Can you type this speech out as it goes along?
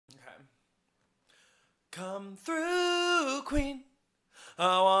Come through, queen.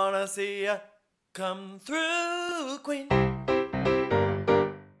 I wanna see ya. Come through, queen.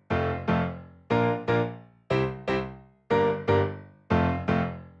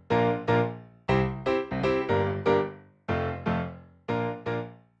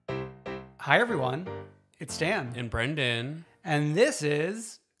 Hi, everyone. It's Dan. And Brendan. And this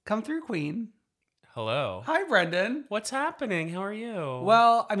is Come Through, Queen. Hello. Hi, Brendan. What's happening? How are you?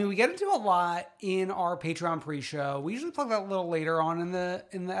 Well, I mean, we get into a lot in our Patreon pre-show. We usually plug that a little later on in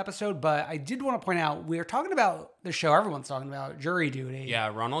the episode, but I did want to point out we're talking about the show everyone's talking about, Jury Duty.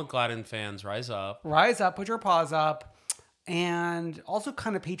 Yeah, Ronald Gladden fans, rise up. Rise up, put your paws up. And also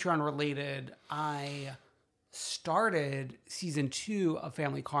kind of Patreon related, I started season 2 of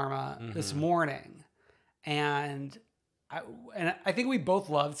Family Karma this morning. And I think we both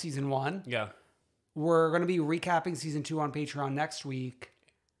loved season 1. Yeah. We're going to be recapping season 2 on Patreon next week.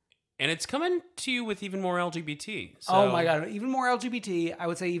 And it's coming to you with even more LGBT. So. Oh my God. Even more LGBT. I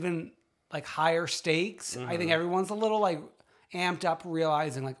would say even like higher stakes. I think everyone's a little like amped up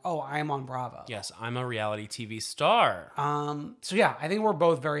realizing like, oh, I'm on Bravo. Yes, I'm a reality TV star. So yeah, I think we're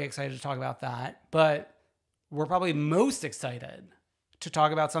both very excited to talk about that. But we're probably most excited to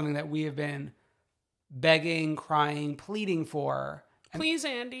talk about something that we have been begging, crying, pleading for. Please,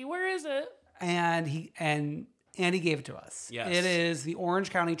 Andy, where is it? And Andy gave it to us. Yes. It is the Orange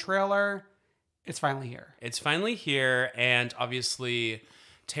County trailer. It's finally here. It's finally here, and obviously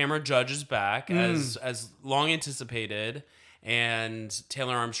Tamara Judge is back as long anticipated, and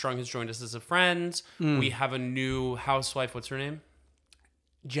Taylor Armstrong has joined us as a friend. We have a new housewife. What's her name?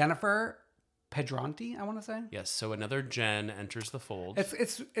 Jennifer Pedranti, I want to say. Yes, so another Jen enters the fold.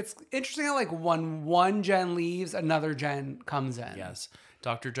 It's interesting how like when one Jen leaves, another Jen comes in. Yes.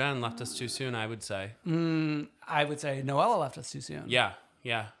 Dr. Jen left us too soon, I would say. I would say Noella left us too soon. Yeah.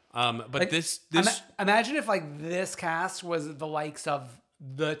 But Like, this imagine if like this cast was the likes of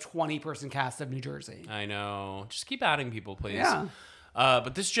the 20-person cast of New Jersey. I know. Just keep adding people, please. Yeah.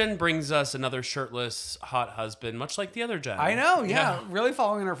 But this Jen brings us another shirtless, hot husband, much like the other Jen. I know, yeah. Really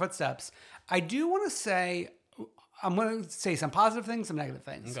following in her footsteps. I do want to say, I'm going to say some positive things, some negative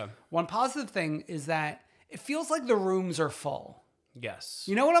things. Okay. One positive thing is that it feels like the rooms are full. Yes.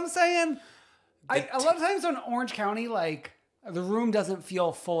 You know what I'm saying? A lot of times on Orange County, like, the room doesn't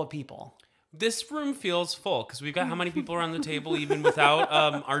feel full of people. This room feels full because we've got how many people around the table, even without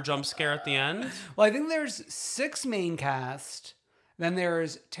our jump scare at the end? Well, I think there's 6 main cast. Then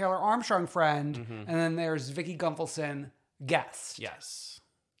there's Taylor Armstrong, friend. And then there's Vicky Gunvalson, guest. Yes.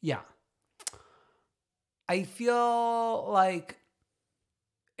 Yeah. I feel like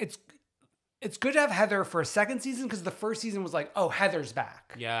it's good to have Heather for a second season because the first season was like, oh, Heather's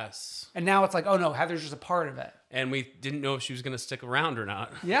back. Yes. And now it's like, oh no, Heather's just a part of it. And we didn't know if she was going to stick around or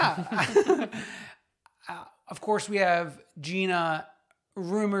not. Yeah. Of course, we have Gina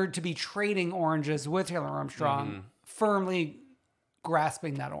rumored to be trading oranges with Taylor Armstrong, firmly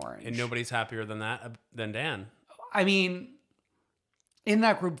grasping that orange. And nobody's happier than Dan. I mean, in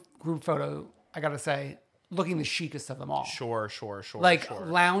that group photo, I got to say, looking the chicest of them all. Sure. Like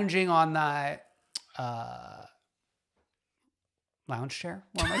lounging on that lounge chair.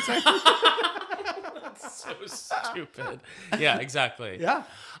 What am I saying? That's so stupid. Yeah, exactly. Yeah.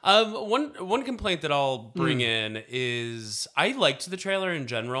 One complaint that I'll bring in is I liked the trailer in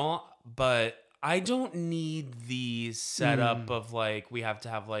general, but I don't need the setup of like we have to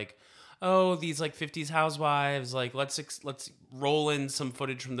have like, oh, these like 50s housewives, like let's roll in some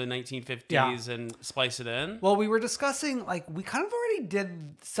footage from the 1950s and splice it in. Well, we were discussing, like, we kind of already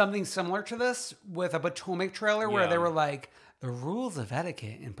did something similar to this with a Potomac trailer where they were like, the rules of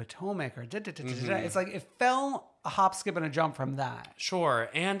etiquette in Potomac are It's like, it fell a hop, skip, and a jump from that. Sure.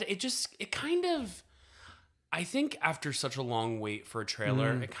 And it kind of, I think after such a long wait for a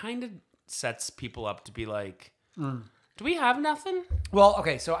trailer, it kind of sets people up to be like, do we have nothing? Well,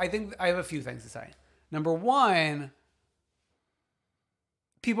 okay, so I think I have a few things to say. Number one,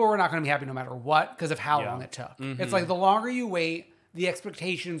 people were not going to be happy no matter what because of how long it took. It's like the longer you wait, the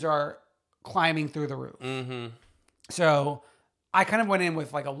expectations are climbing through the roof. So I kind of went in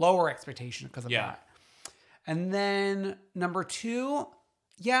with like a lower expectation because of that. And then number 2,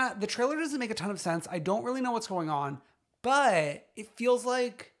 the trailer doesn't make a ton of sense. I don't really know what's going on, but it feels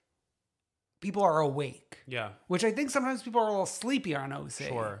like people are awake. Yeah. Which I think sometimes people are a little sleepy on OC.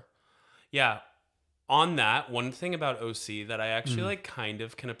 Sure. Yeah. On that, one thing about OC that I actually like kind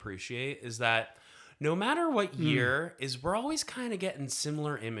of can appreciate is that no matter what year we're always kind of getting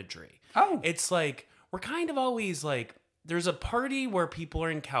similar imagery. Oh. It's like we're kind of always like there's a party where people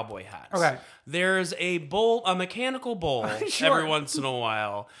are in cowboy hats. Okay. There's a mechanical bull Sure. every once in a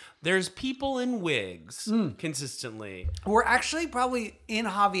while. There's people in wigs consistently. We're actually probably in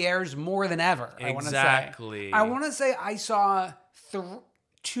Javier's more than ever. Exactly. I want to say I saw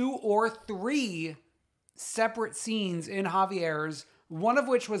 2 or 3 separate scenes in Javier's. One of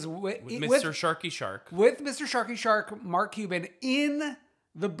which was with Mr. Sharky Shark. With Mr. Sharky Shark, Mark Cuban, in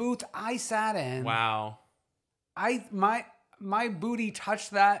the booth I sat in. Wow. My booty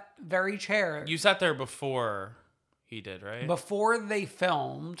touched that very chair. You sat there before he did, right? Before they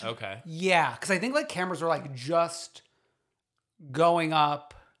filmed. Okay. Yeah, because I think like cameras were like just going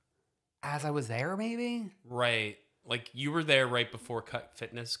up as I was there, maybe. Right. Like you were there right before Cut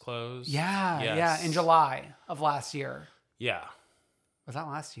Fitness closed. Yeah, Yes. yeah, in July of last year. Yeah. Was that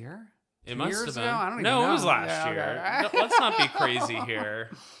last year? It 2 must years have been. ago? I don't even No, know. it was last Yeah, year. okay. No, let's not be crazy here.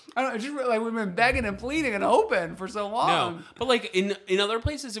 I don't know, just like we've been begging and pleading and hoping for so long. No, but like in other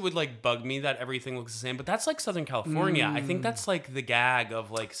places, it would like bug me that everything looks the same. But that's like Southern California. I think that's like the gag of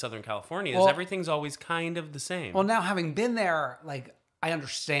like Southern California is everything's always kind of the same. Well, now having been there, like I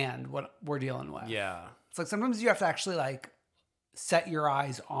understand what we're dealing with. Yeah. It's like sometimes you have to actually like set your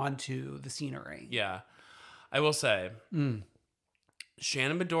eyes onto the scenery. Yeah. I will say,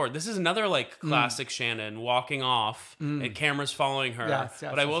 Shannon Bedore, this is another like classic Shannon walking off and cameras following her. Yes,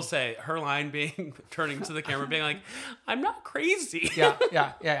 but I will say her line being turning to the camera being like, I'm not crazy.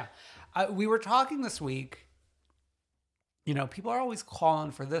 Yeah. We were talking this week. You know, people are always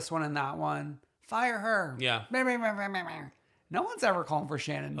calling for this one and that one. Fire her. Yeah. No one's ever calling for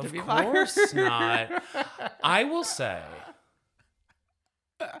Shannon to be fired. Of course not. I will say,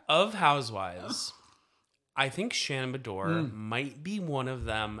 of Housewives, I think Shannon Bedore might be one of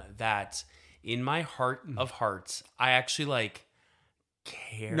them that, in my heart of hearts, I actually like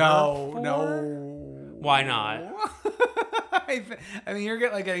care for. No. Why not? I mean, you're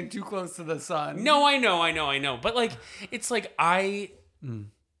getting too close to the sun. No, I know. But like, it's like I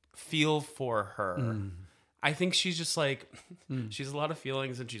feel for her. I think she's just like, she has a lot of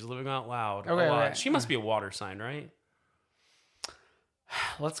feelings and she's living out loud a lot. Right. She must be a water sign, right?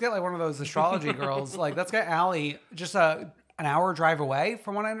 Let's get like one of those astrology girls. Like, let's get Allie just an hour drive away,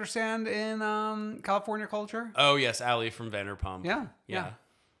 from what I understand, in California culture. Oh, yes, Allie from Vanderpump.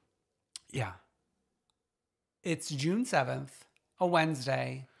 Yeah. It's June 7th, a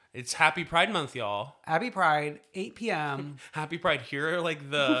Wednesday. It's Happy Pride Month, y'all. Happy Pride, 8 p.m. Happy Pride. Here are like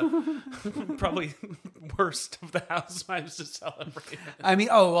the probably worst of the housewives to celebrate. I mean,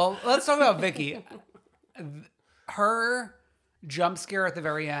 let's talk about Vicky. Her jump scare at the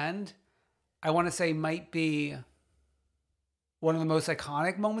very end, I want to say, might be one of the most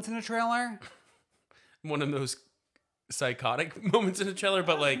iconic moments in a trailer. One of those psychotic moments in a trailer,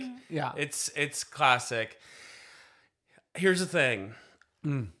 but like, yeah, it's classic. Here's the thing.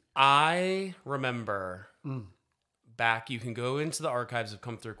 I remember back, you can go into the archives of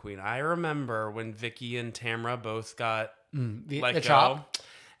Come Through Queen. I remember when Vicky and Tamra both got let go. Chop.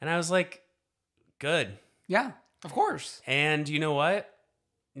 And I was like, good. Yeah, of course. And you know what?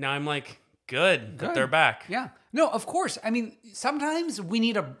 Now I'm like, good. That they're back. Yeah. No, of course. I mean, sometimes we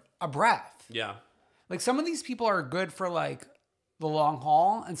need a breath. Yeah. Like, some of these people are good for like the long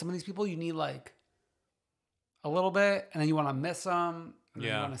haul, and some of these people you need like a little bit, and then you want to miss them. And you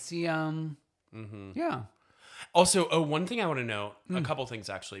want to see them. Yeah. Also, one thing I want to know, a couple things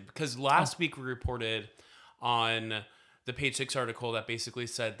actually, because last week we reported on the Page 6 article that basically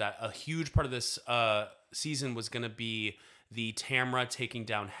said that a huge part of this season was going to be the Tamra taking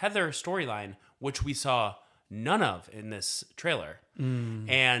down Heather storyline, which we saw none of in this trailer.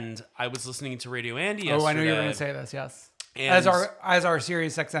 And I was listening to Radio Andy yesterday. Oh, I know you were going to say this, yes. And as our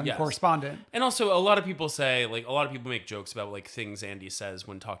Sirius XM correspondent. And also, a lot of people say, like, a lot of people make jokes about like things Andy says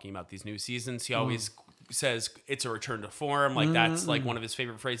when talking about these new seasons. He always says it's a return to form. Like, that's like one of his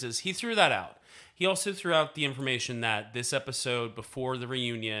favorite phrases. He threw that out. He also threw out the information that this episode before the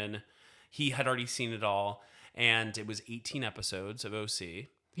reunion, he had already seen it all, and it was 18 episodes of OC.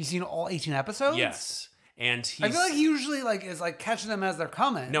 He's seen all 18 episodes? Yes. And I feel like he usually like is like catching them as they're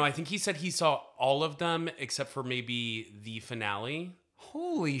coming. No, I think he said he saw all of them except for maybe the finale.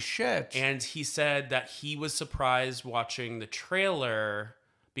 Holy shit. And he said that he was surprised watching the trailer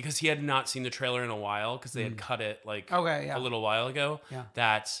because he had not seen the trailer in a while because they had cut it like a little while ago. Yeah.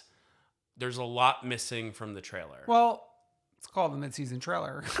 That there's a lot missing from the trailer. Well, it's called the mid-season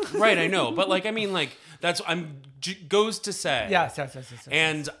trailer. Right, I know. But like, I mean, like, that's, goes to say. Yes.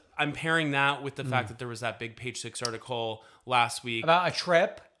 And I'm pairing that with the fact that there was that big Page 6 article last week. About a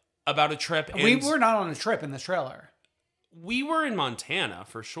trip? We were not on a trip in this trailer. We were in Montana,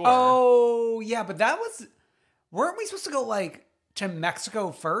 for sure. Oh, yeah, but that was... weren't we supposed to go like to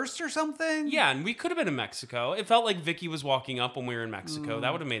Mexico first or something? Yeah, and we could have been in Mexico. It felt like Vicky was walking up when we were in Mexico.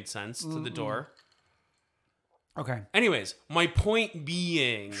 That would have made sense to the door. Okay. Anyways, my point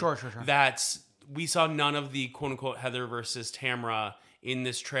being Sure. that we saw none of the quote-unquote Heather versus Tamra in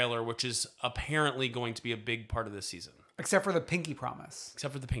this trailer, which is apparently going to be a big part of this season. Except for the pinky promise.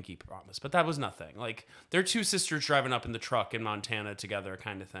 Except for the pinky promise. But that was nothing. Like, they're two sisters driving up in the truck in Montana together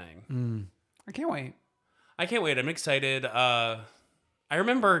kind of thing. I can't wait. I can't wait. I'm excited. I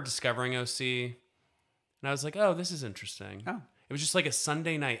remember discovering OC, and I was like, oh, this is interesting. Oh. It was just like a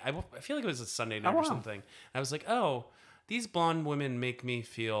Sunday night. I feel like it was a Sunday night or something. And I was like, oh, these blonde women make me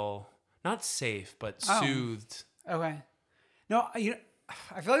feel not safe, but soothed. Okay. No, I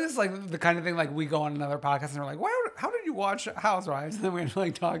feel like this is like the kind of thing like we go on another podcast and we're like, how did you watch Housewives? And then we have to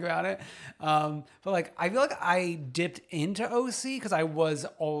like talk about it. But like, I feel like I dipped into OC because I was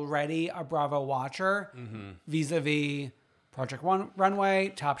already a Bravo watcher vis-a-vis Project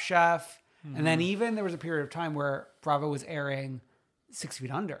Runway, Top Chef. And then even there was a period of time where Bravo was airing 6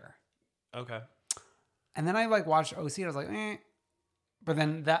 Feet Under. Okay. And then I like watched OC and I was like, eh. But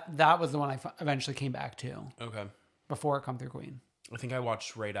then that was the one I eventually came back to. Okay. Before Come Through Queen. I think I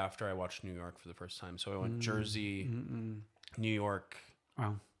watched right after I watched New York for the first time. So I went Jersey, New York,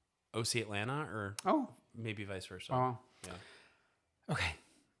 Wow. OC Atlanta, or maybe vice versa. Wow. Yeah. Okay.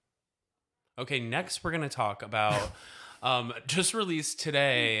 Okay, next we're going to talk about just released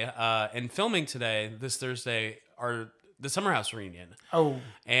today and filming today, this Thursday, the Summer House reunion. Oh.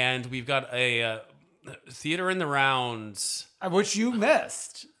 And we've got a Theater in the Rounds. Which you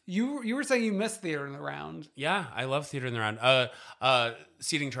missed. You were saying you missed Theater in the Round. Yeah, I love Theater in the Round.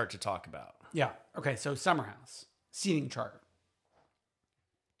 Seating chart to talk about. Yeah. Okay, so Summer House. Seating chart.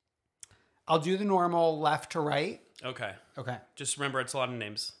 I'll do the normal left to right. Okay. Okay. Just remember, it's a lot of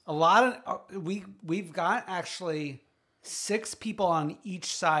names. A lot of... We've got actually 6 people on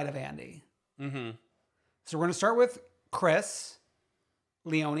each side of Andy. Mm-hmm. So we're going to start with Chris,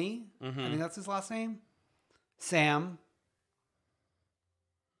 Leone, I think that's his last name, Sam,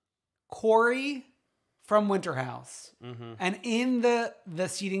 Corey from Winter House. And in the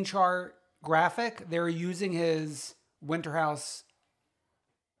seating chart graphic, they're using his Winter House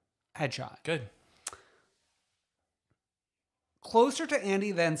headshot. Good. Closer to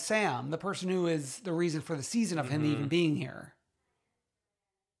Andy than Sam, the person who is the reason for the season of him even being here.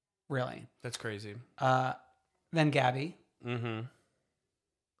 Really. That's crazy. Then Gabby.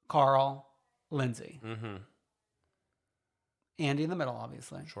 Carl. Lindsay. Andy in the middle,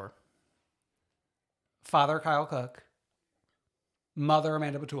 obviously. Sure. Father Kyle Cook. Mother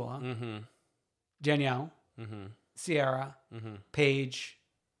Amanda Batula. Danielle. Sierra. Paige.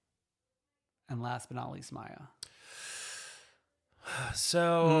 And last but not least, Maya.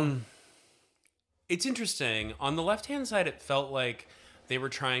 So it's interesting. On the left-hand side, it felt like they were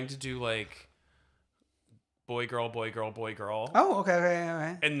trying to do like boy, girl, boy, girl, boy, girl. Oh,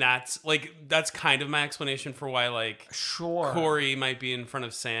 okay. And that's kind of my explanation for why like Corey might be in front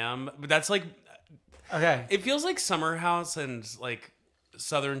of Sam. But that's like, okay. It feels like Summer House and like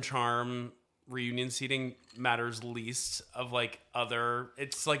Southern Charm reunion seating matters least of like other.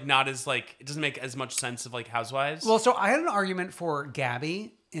 It's like not as like, it doesn't make as much sense of like Housewives. Well, so I had an argument for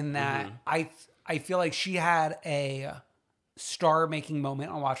Gabby in that I feel like she had a star-making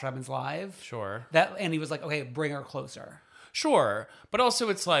moment on Watch What Happens Live. Sure. And he was like, okay, bring her closer. Sure. But also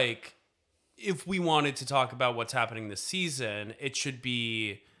it's like, if we wanted to talk about what's happening this season, it should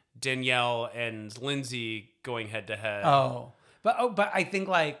be Danielle and Lindsay going head to head. But I think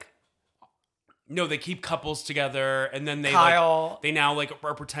like, no, they keep couples together, and then they they now like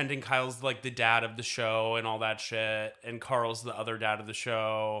are pretending Kyle's like the dad of the show and all that shit, and Carl's the other dad of the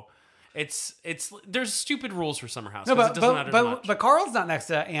show. It's there's stupid rules for Summer House. No, it doesn't matter as much. But Carl's not next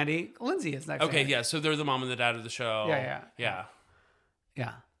to Andy. Lindsay is next. Okay, to Andy. yeah. So they're the mom and the dad of the show. Yeah.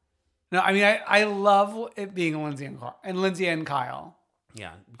 No, I mean I love it being Lindsay and Kyle.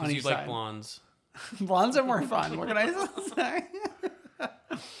 Yeah, because you like blondes. Blondes are more fun. What can I say?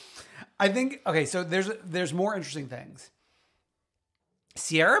 I think, okay, so there's more interesting things.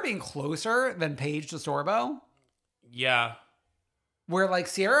 Sierra being closer than Paige to Sorbo. Yeah. Where like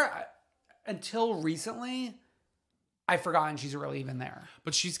Sierra, until recently, I've forgotten she's really even there.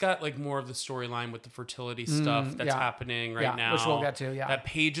 But she's got like more of the storyline with the fertility stuff that's happening right now. Which we'll get to, That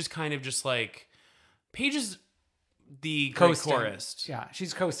Paige is kind of just like, Paige is the coasting. chorist. Yeah,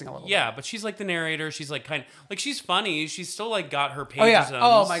 she's coasting a little bit. Yeah, but she's like the narrator. She's like like she's funny. She's still like got her Paige.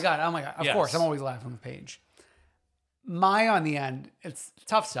 Oh my god. Of course, I'm always laughing with Paige. Maya on the end, it's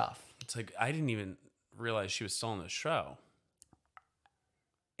tough stuff. It's like I didn't even realize she was still on the show.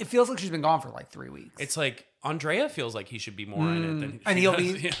 it feels like she's been gone for like 3 weeks. It's like Andrea feels like he should be more in it than and she he'll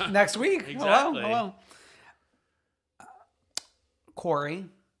does. be next week. Exactly. Hello. Corey.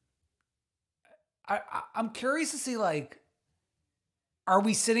 I'm curious to see, like, are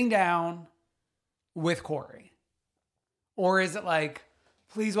we sitting down with Corey? Or is it like,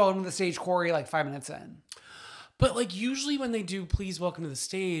 please welcome to the stage, Corey, like 5 minutes in? But like usually when they do please welcome to the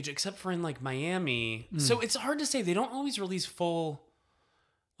stage, except for in like Miami, so it's hard to say. They don't always release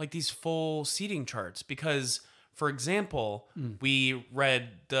these full seating charts because, for example, we read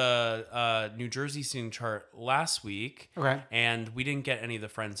the New Jersey seating chart last week, Okay. and we didn't get any of the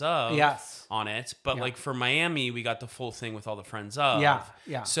Friends of on it. But like for Miami, we got the full thing with all the Friends of.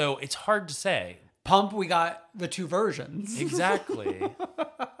 Yeah. So it's hard to say. Pump, we got the 2 versions. Exactly.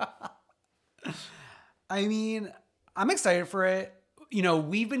 I mean, I'm excited for it. You know,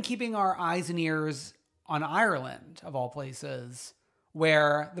 we've been keeping our eyes and ears on Ireland, of all places,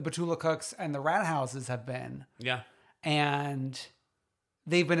 where the Petula Cooks and the Rat Houses have been. Yeah. And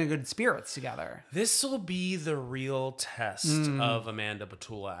they've been in good spirits together. This will be the real test of Amanda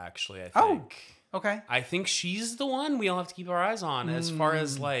Petula, actually, I think. Oh, okay. I think she's the one we all have to keep our eyes on as far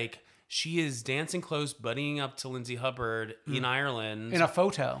as like she is dancing close, buddying up to Lindsay Hubbard in Ireland. In a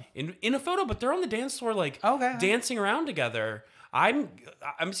photo. In a photo, but they're on the dance floor like dancing around together. I'm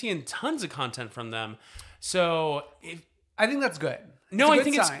seeing tons of content from them. So I think that's good. I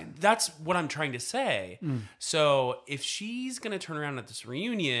think that's what I'm trying to say. So if she's going to turn around at this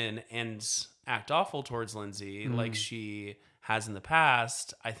reunion and act awful towards Lindsay like she has in the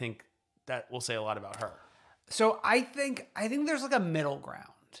past, I think that will say a lot about her. So I think there's like a middle ground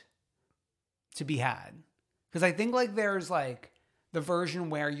to be had. Because I think like there's like the version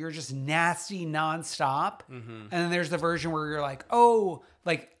where you're just nasty nonstop. And then there's the version where you're like, oh,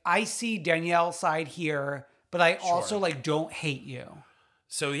 like I see Danielle's side here, but I also like don't hate you.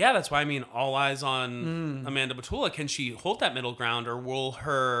 So yeah, that's why I mean all eyes on Amanda Petula. Can she hold that middle ground, or will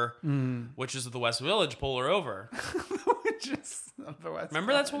her Witches of the West Village pull her over? Witches of the West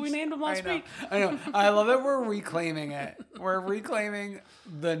Remember, that's what we named them last week? I know. I love that we're reclaiming it. We're reclaiming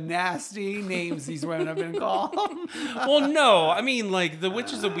the nasty names these women have been called. Well, no. I mean, like, the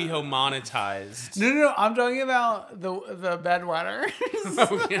Witches of WeHo monetized. No. I'm talking about the bedwetters.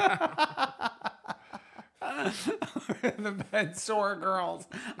 Oh, yeah. The bed sore girls.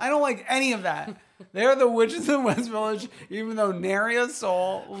 I don't like any of that. They're the Witches of West Village, even though nary a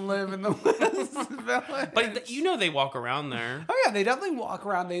soul live in the West Village. But you know they walk around there. Oh yeah, they definitely walk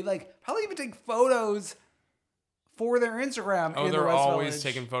around. They like probably even take photos for their Instagram. Oh, in they're the West always Village.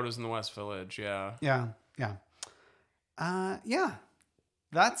 taking photos in the West Village. Yeah. Yeah.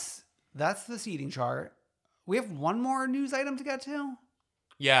 That's the seating chart. We have one more news item to get to.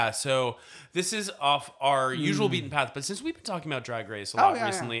 Yeah, so this is off our usual beaten path, but since we've been talking about Drag Race a lot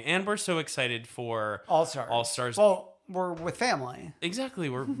recently, and we're so excited for All Stars. Well, we're with family. Exactly,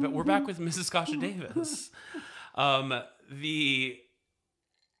 we're back with Mrs. Sasha Davis. The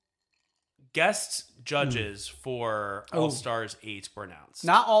guest judges for All Stars 8 were announced.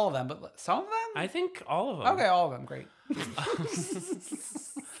 Not all of them, but some of them. I think all of them. Okay, all of them. Great.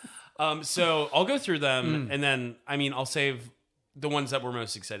 So I'll go through them, and then I'll save the ones that we're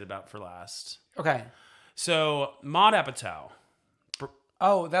most excited about for last. Okay. So Maud Apatow.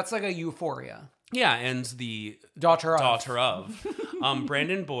 Oh, that's like a Euphoria. Yeah, and the daughter of.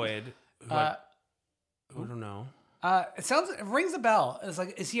 Brandon Boyd. Who I don't know. It rings a bell. It's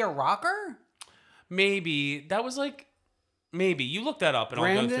like, is he a rocker? Maybe. That was like, maybe. You look that up and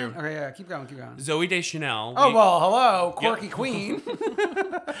I'll go through. Okay, yeah, keep going. Zoe Deschanel. Oh, well, hello, quirky queen.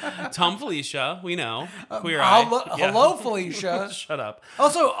 Tom Felicia, we know. Queer Eye. Hello, Felicia. Shut up.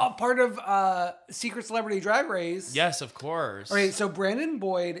 Also, a part of Secret Celebrity Drag Race. Yes, of course. Okay, so Brandon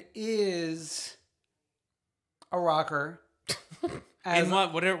Boyd is a rocker. In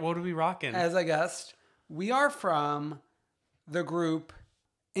what? What are we rocking? As a guest. We are from the group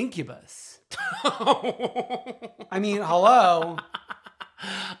Incubus. I mean, hello.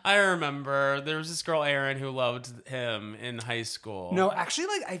 I remember there was this girl, Erin, who loved him in high school. No, actually,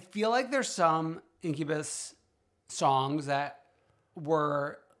 like I feel like there's some Incubus songs that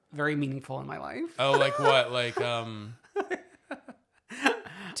were very meaningful in my life. Oh, like what? Like,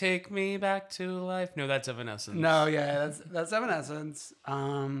 Take Me Back to Life? No, that's Evanescence. No, yeah, that's Evanescence.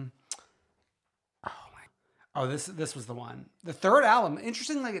 This was the one. The third album.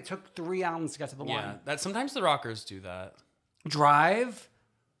 Interesting, like it took 3 albums to get to the one. Yeah, that sometimes the rockers do that. Drive.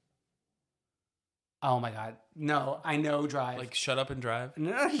 Oh my God. No, I know Drive. Like Shut Up and Drive?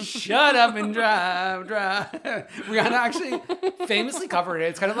 No, Shut Up and Drive. Rihanna actually famously covered it.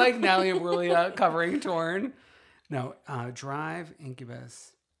 It's kind of like Natalie Imbruglia covering Torn. No, Drive,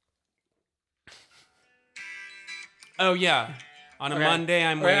 Incubus. Oh, yeah. On a Okay. Monday,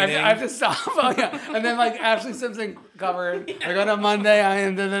 I'm Wait, waiting. I have to stop. Oh, yeah. And then like Ashley Simpson covered. Like on a Monday, I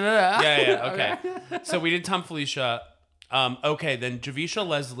am. Yeah, okay. So we did Tom Felicia. Okay, then Javisha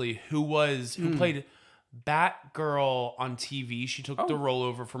Leslie, who played Batgirl on TV. She took the role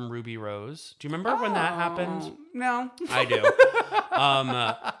over from Ruby Rose. Do you remember when that happened? No. I do.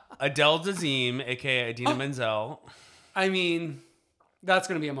 Adele Dazeem, aka Idina Menzel. I mean, that's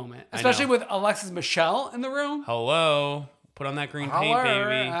going to be a moment. Especially with Alexis Michelle in the room. Hello. Put on that green paint,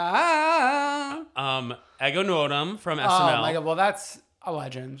 baby. Ego Nwodim from SNL. Oh my God. Well, that's a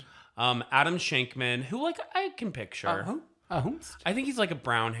legend. Adam Shankman, who I can picture. Who? I think he's like a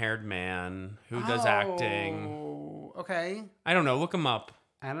brown-haired man who does acting. Okay. I don't know. Look him up.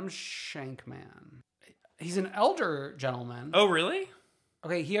 Adam Shankman. He's an elder gentleman. Oh, really?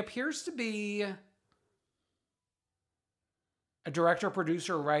 Okay, he appears to be a director,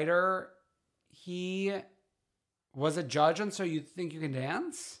 producer, writer. He was a judge on So You Think You Can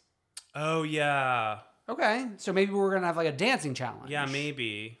Dance? Oh, yeah. Okay, so maybe we're going to have like a dancing challenge. Yeah,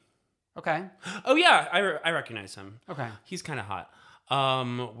 maybe. Okay. Oh, yeah. I recognize him. Okay. He's kind of hot.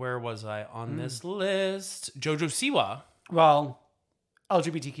 Where was I on this list? Jojo Siwa. Well,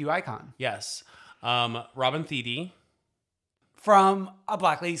 LGBTQ icon. Yes. Robin Thede. From a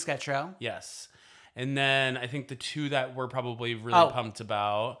Black Lady sketch show. Yes. And then I think the two that we're probably really pumped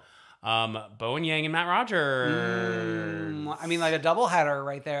about, Bowen Yang and Matt Rogers. I mean, like a double header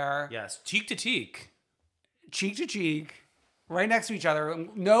right there. Yes. Cheek to cheek. Cheek to cheek. Right next to each other.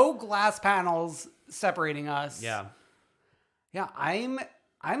 No glass panels separating us. Yeah. Yeah, I'm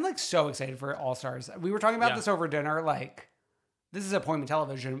like so excited for All Stars. We were talking about this over dinner. Like, this is appointment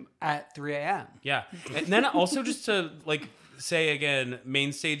television at 3 a.m. Yeah. And then also just to like say again,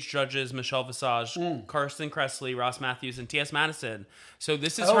 main stage judges Michelle Visage, Karsten Kressley, Ross Matthews, and T.S. Madison. So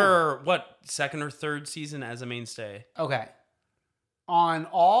this is her second or third season as a mainstay? Okay. On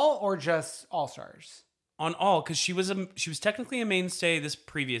All or just All Stars? On All, because she was technically a mainstay this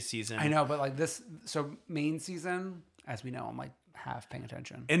previous season. I know, but like this, so main season, as we know, I'm like half paying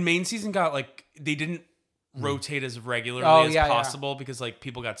attention. And main season got like they didn't rotate as regularly as possible because like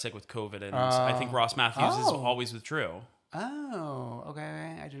people got sick with COVID, and I think Ross Matthews is always withdrew. Oh,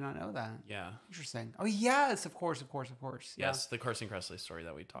 okay. I did not know that. Yeah. Interesting. Oh yes, of course. Yes, the Carson Kressley story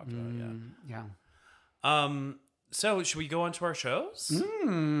that we talked about. Yeah. So should we go on to our shows?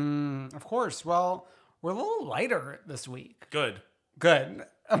 Of course. Well, we're a little lighter this week. Good.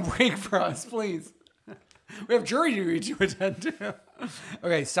 A break for us, please. We have jury duty to attend to.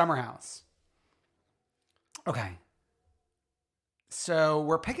 Okay, Summer House. Okay. So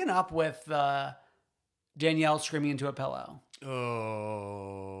we're picking up with Danielle screaming into a pillow.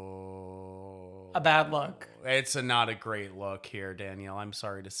 Oh. A bad look. It's not a great look here, Danielle. I'm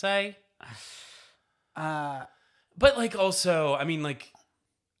sorry to say. But like also, I mean like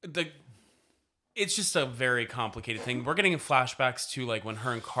it's just a very complicated thing. We're getting flashbacks to like when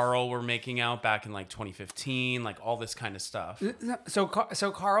her and Carl were making out back in like 2015, like all this kind of stuff. So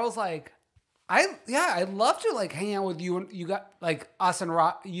Carl's like, I'd love to like hang out with you, and you got like us and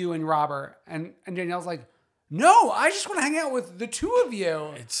you and Robert, and Danielle's like, no, I just want to hang out with the two of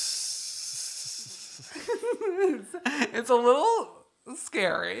you. It's it's a little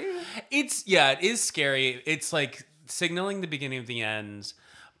scary. it is scary. It's like signaling the beginning of the end,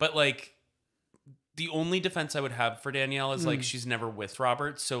 but like the only defense I would have for Danielle is like she's never with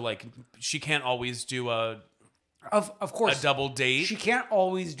Robert, so like she can't always do of course a double date. She can't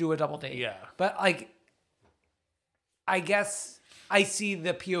always do a double date. Yeah. But like I guess I see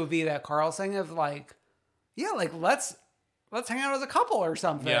the POV that Carl's saying of like, yeah, like let's hang out as a couple or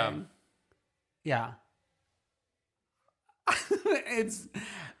something. Yeah. It's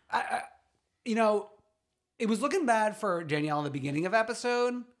it was looking bad for Danielle in the beginning of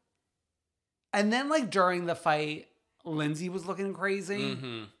episode. And then, like, during the fight, Lindsay was looking crazy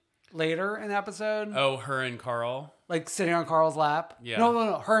later in the episode. Oh, her and Carl? Like, sitting on Carl's lap. Yeah.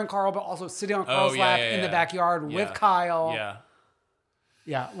 No. Her and Carl, but also sitting on Carl's lap in the backyard with Kyle. Yeah.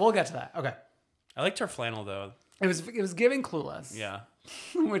 Yeah, we'll get to that. Okay. I liked her flannel, though. It was giving Clueless. Yeah.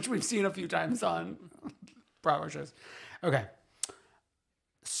 Which we've seen a few times on Bravo shows. Okay.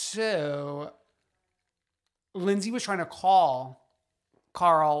 So, Lindsay was trying to call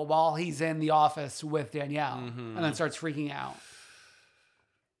Carl while he's in the office with Danielle and then starts freaking out.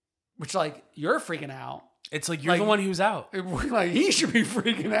 Which, like, you're freaking out. It's like you're the one who's out. Like, he should be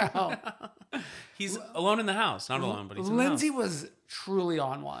freaking out. He's alone in the house. Not alone, but he's in the house. Lindsay was truly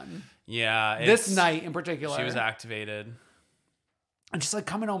on one. Yeah. This night in particular. She was activated. And just, like,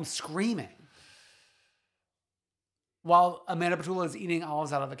 coming home screaming. While Amanda Petula is eating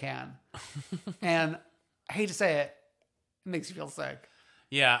olives out of a can. And I hate to say it, It makes you feel sick.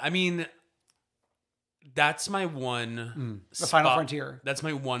 Yeah, I mean, that's my one The final frontier. That's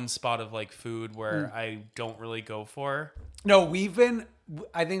my one spot of like food where I don't really go for. No,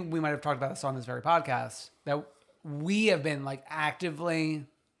 I think we might have talked about this on this very podcast, that we have been like actively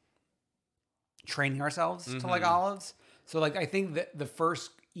training ourselves to like olives. So like, I think that the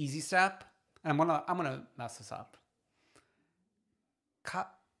first easy step, and I'm gonna mess this up.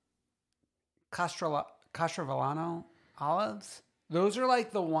 Castrovillano olives. Those are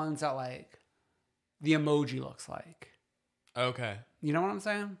like the ones that like the emoji looks like. Okay. You know what I'm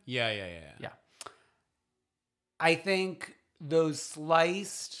saying? Yeah. I think those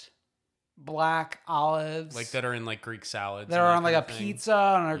sliced black olives, Like that are in like Greek salads. that and are that on like kind a of thing. pizza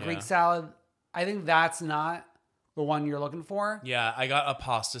on a Yeah. Greek salad. I think that's not the one you're looking for. Yeah, I got a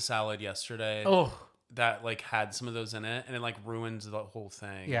pasta salad yesterday Oh, that like had some of those in it, and it like ruins the whole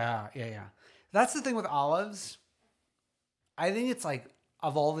thing. yeah. That's the thing with olives. I think it's like,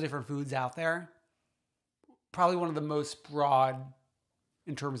 of all the different foods out there, probably one of the most broad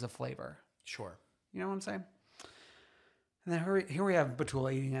in terms of flavor. Sure. You know what I'm saying? And then here we have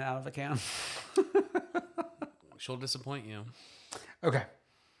Batula eating it out of the can. She'll disappoint you. Okay.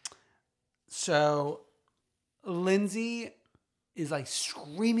 So Lindsay is like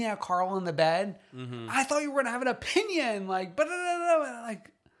screaming at Carl in the bed. I thought you were going to have an opinion. Like, but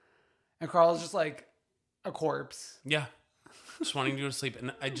like, and Carl's just like a corpse. Yeah. Just wanting to go to sleep.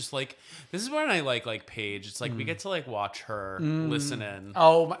 And I just like, this is when I like Paige. It's like we get to like watch her listen in.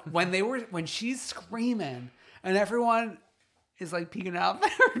 Oh, when she's screaming and everyone is like peeking out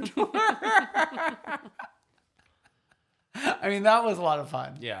their door. I mean, that was a lot of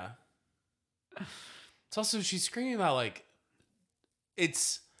fun. Yeah. It's also, she's screaming about like,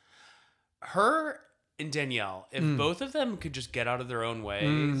 it's her and Danielle. If both of them could just get out of their own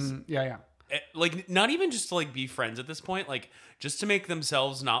ways. Yeah. Like, not even just to like be friends at this point, like just to make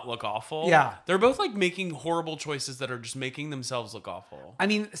themselves not look awful. Yeah. They're both like making horrible choices that are just making themselves look awful. I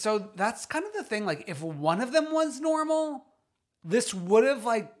mean, so that's kind of the thing. Like, if one of them was normal, this would have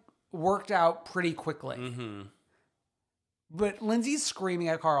like worked out pretty quickly. But Lindsay's screaming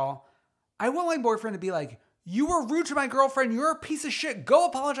at Carl, I want my boyfriend to be like, you were rude to my girlfriend. You're a piece of shit. Go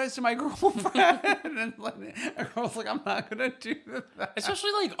apologize to my girlfriend. And Carl's like, I'm not going to do that.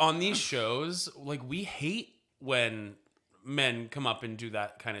 Especially like on these shows, like we hate when men come up and do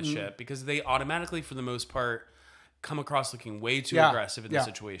that kind of shit because they automatically, for the most part, come across looking way too aggressive in the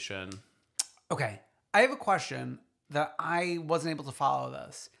situation. Okay. I have a question that I wasn't able to follow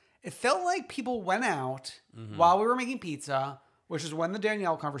this. It felt like people went out while we were making pizza, which is when the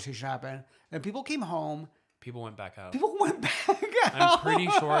Danielle conversation happened. Then people came home. People went back out. People went back out. I'm pretty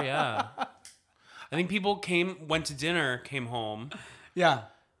sure, yeah. I think people went to dinner, came home. Yeah.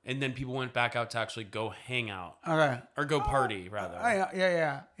 And then people went back out to actually go hang out. Okay. Or go party, rather.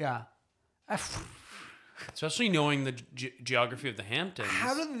 Yeah. Especially knowing the geography of the Hamptons.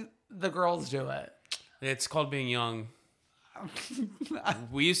 How do the girls do it? It's called being young.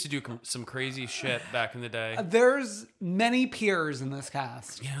 We used to do some crazy shit back in the day. There's many peers in this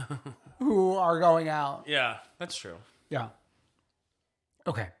cast who are going out. Yeah, that's true. Yeah.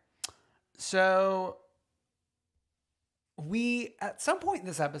 Okay. So we, at some point in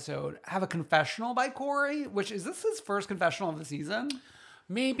this episode, have a confessional by Corey, which is this his first confessional of the season?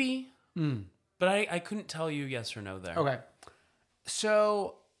 Maybe. But I couldn't tell you yes or no there. Okay.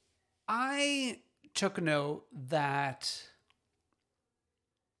 So I took note that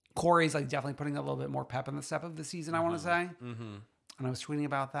Corey's like definitely putting a little bit more pep in the step of the season, I want to say. And I was tweeting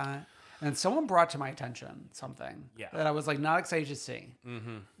about that. And someone brought to my attention something that I was like not excited to see.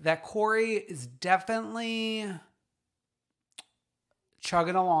 That Corey is definitely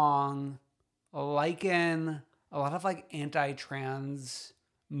chugging along, liking a lot of like anti-trans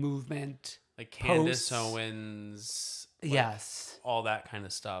movement. Like Candace posts. Owens. Like, Yes. All that kind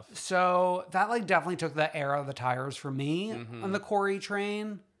of stuff. So that like definitely took the air out of the tires for me on the Corey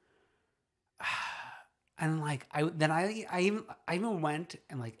train. And like I even went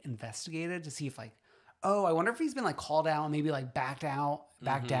and like investigated to see if like, oh, I wonder if he's been like called out and maybe like backed down,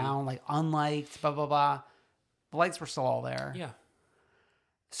 like unliked, blah blah blah. The likes were still all there. Yeah.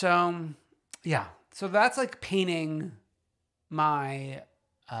 So yeah. So that's like painting my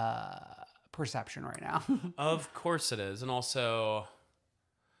perception right now. Of course it is. And also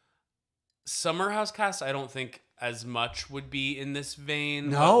Summer House cast, I don't think as much would be in this vein.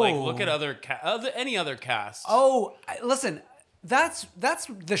 No. But like look at any other cast. Oh, listen, that's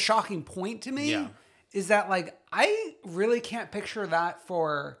the shocking point to me. Yeah. Is that like I really can't picture that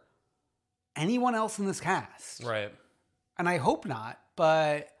for anyone else in this cast. Right. And I hope not,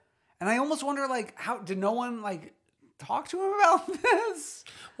 but and I almost wonder like how did no one like talk to him about this?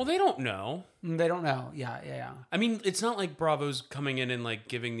 Well, they don't know. They don't know. Yeah. I mean, it's not like Bravo's coming in and like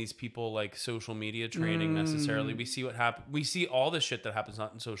giving these people like social media training necessarily. We see what happens. We see all the shit that happens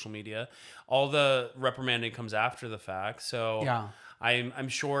on social media. All the reprimanding comes after the fact. So Yeah. I'm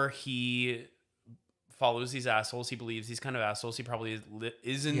sure he follows these assholes. He believes these kind of assholes. He probably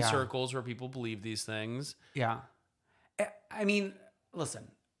is in circles where people believe these things. Yeah. I mean, listen,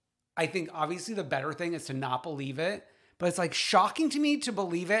 I think obviously the better thing is to not believe it, but it's like shocking to me to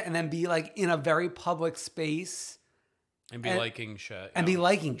believe it and then be like in a very public space and be liking shit. And be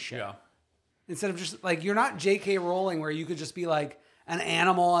liking shit. Yeah. Instead of just like, you're not J.K. Rowling where you could just be like an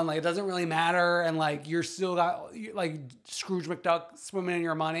animal and like it doesn't really matter and like you're still got like Scrooge McDuck swimming in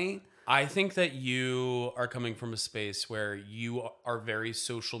your money. I think that you are coming from a space where you are very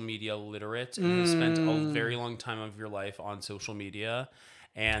social media literate and have spent a very long time of your life on social media.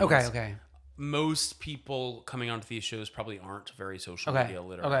 And okay. Most people coming onto these shows probably aren't very social media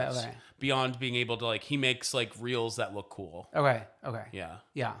literate. Okay. Beyond being able to like, he makes like reels that look cool. Okay.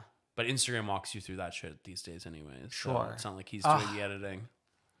 Yeah. But Instagram walks you through that shit these days anyways. Sure. So it's not like he's doing the editing.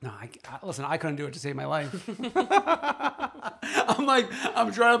 No, listen, I couldn't do it to save my life.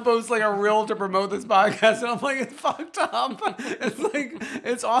 I'm trying to post like a reel to promote this podcast, and I'm like, it's fucked up. It's like,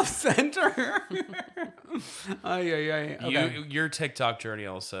 it's off center. Okay. Your TikTok journey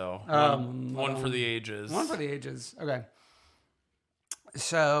also. One for the ages. One for the ages. Okay.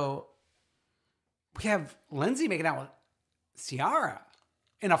 So we have Lindsay making out with Ciara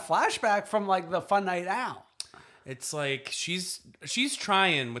in a flashback from like the fun night out. It's like she's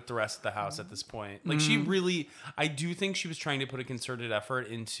trying with the rest of the house at this point. Like she really, I do think she was trying to put a concerted effort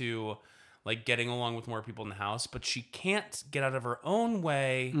into like getting along with more people in the house, but she can't get out of her own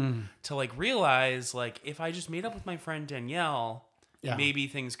way to like realize like if I just made up with my friend Danielle, maybe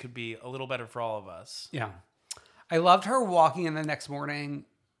things could be a little better for all of us. Yeah. I loved her walking in the next morning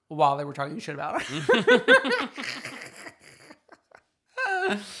while they were talking shit about her.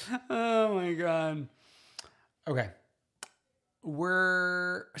 Oh my God. Okay.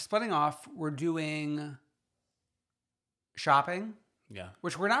 We're splitting off. We're doing shopping. Yeah.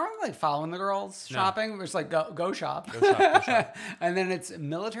 Which we're not really like following the girls shopping. We're just like, go shop. Go shop. And then it's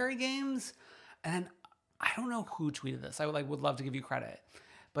military games. And then I don't know who tweeted this. I would love to give you credit.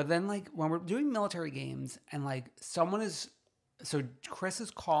 But then like when we're doing military games and like so Chris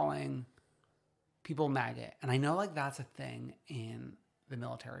is calling people maggot. And I know like that's a thing in the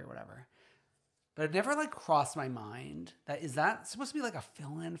military or whatever. But it never like crossed my mind is that supposed to be like a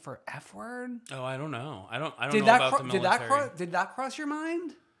fill-in for F word? Oh, I don't know. I don't know about the military. Did that cross your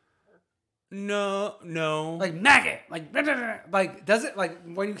mind? No. Like maggot, like does it like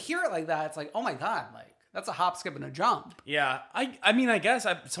when you hear it like that? It's like, oh my God, like that's a hop, skip, and a jump. Yeah, I mean, I guess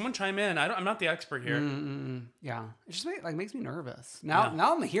someone chime in. I'm not the expert here. Yeah, it just makes me nervous. Now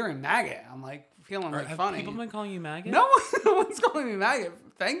I'm hearing maggot. I'm like feeling like funny. People been calling you maggot? No one's calling me maggot,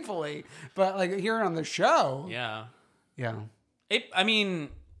 thankfully. But like hearing on the show. Yeah. I mean,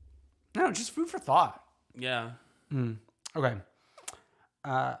 no, just food for thought. Yeah. Okay.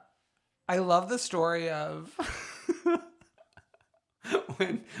 I love the story of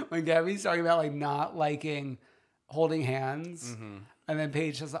when Gabby's talking about like not liking holding hands, and then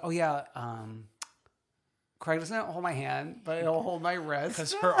Paige says, "Oh yeah, Craig doesn't hold my hand, but he'll hold my wrist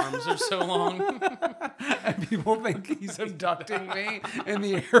because her arms are so long." And people think he's abducting me in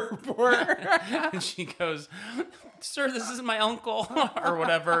the airport. And she goes, "Sir, this is my uncle," or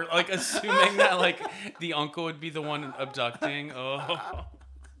whatever, like assuming that like the uncle would be the one abducting. Oh.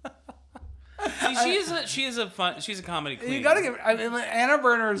 She's a comedy queen. You gotta give. I mean, Anna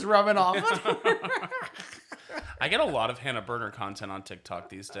Burner's rubbing off. I get a lot of Hannah Burner content on TikTok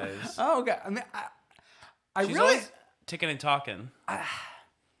these days. Oh, okay. I mean, I She's really always ticking and talking.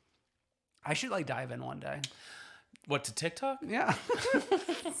 I should like dive in one day. What, to TikTok? Yeah.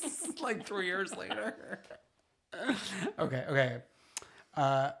 Like 3 years later. Okay.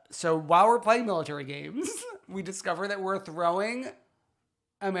 So while we're playing military games, we discover that we're throwing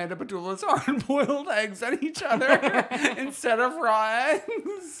Amanda Petula's hard-boiled eggs at each other instead of raw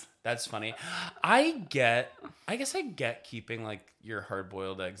eggs. That's funny. I guess I get keeping like your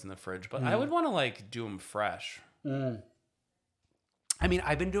hard-boiled eggs in the fridge, but I would want to like do them fresh. I mean,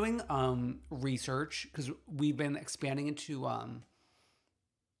 I've been doing research because we've been expanding into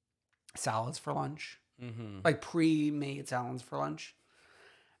salads for lunch, like pre-made salads for lunch,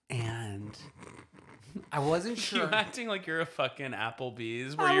 and I wasn't sure. You're acting like you're a fucking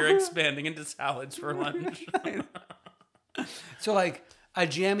Applebee's where you're expanding into salads for lunch. So like a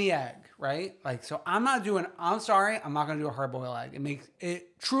jammy egg, right? Like, so I'm not going to do a hard boiled egg.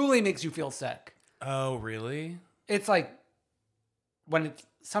 It truly makes you feel sick. Oh, really? It's like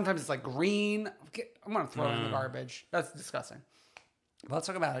sometimes it's like green. I'm gonna throw it in the garbage. That's disgusting. But let's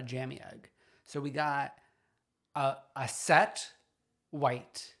talk about a jammy egg. So we got a set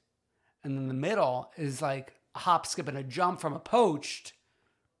white, and then the middle is like a hop, skip, and a jump from a poached,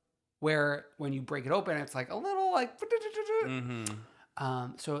 where when you break it open, it's like a little like.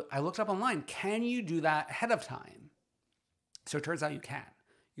 So I looked up online. Can you do that ahead of time? So it turns out you can.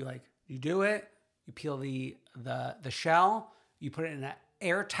 You do it. You peel the shell. You put it in an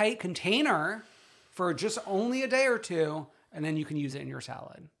airtight container for just only a day or two, and then you can use it in your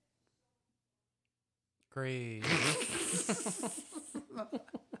salad. Great.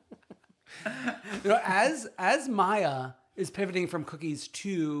 As Maya is pivoting from cookies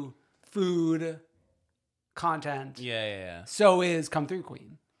to food content, Yeah. so is Come Through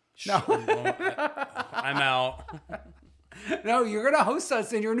Queen. No, I'm out. no, you're gonna host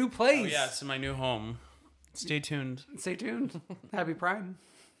us in your new place. Oh, yeah, it's in my new home. Stay tuned. Stay tuned. Happy Pride.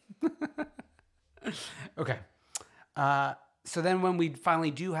 Okay. So then when we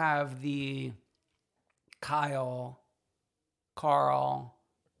finally do have the Kyle, Carl,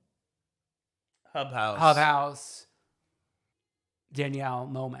 Hubhouse, Danielle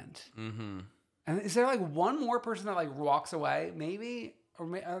moment. Mm-hmm. And is there like one more person that like walks away? Maybe, or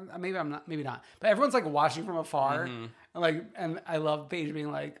maybe I'm not. Maybe not. But everyone's like watching from afar, and I love Paige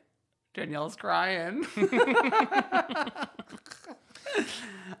being like, Danielle's crying.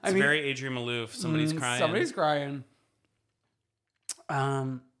 It's very Adrienne Maloof. Somebody's crying. Somebody's crying.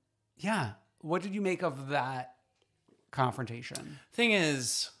 Yeah. What did you make of that confrontation? Thing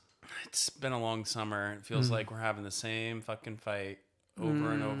is, it's been a long summer. It feels like we're having the same fucking fight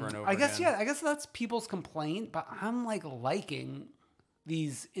over and over and over. I guess again. I guess that's people's complaint, but I'm like liking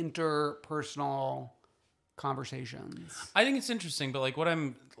these interpersonal conversations. I think it's interesting, but like what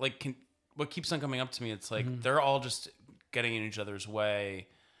I'm like, what keeps on coming up to me, it's like they're all just getting in each other's way.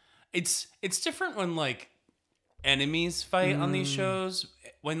 It's different when like enemies fight on these shows.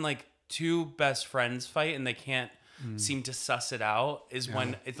 When like two best friends fight and they can't seem to suss it out is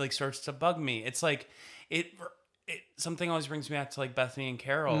when it like starts to bug me. It's like it something always brings me back to like Bethany and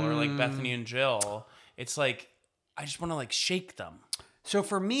Carol or like Bethany and Jill. It's like I just want to like shake them. So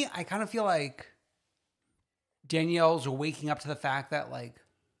for me, I kind of feel like Danielle's waking up to the fact that like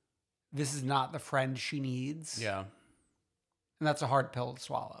this is not the friend she needs. Yeah. And that's a hard pill to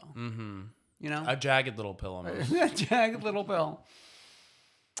swallow. Mm-hmm. You know? A jagged little pill almost. A jagged little pill.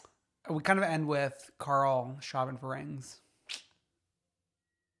 We kind of end with Carl shopping for rings.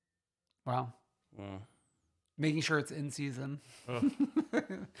 Wow. Making sure it's in season.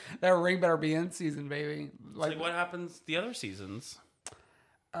 That ring better be in season, baby. Like what happens the other seasons?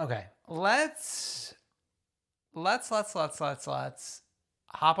 Okay. Let's hop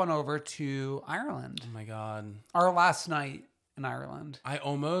on over to Ireland. Oh my God. Our last night in Ireland. I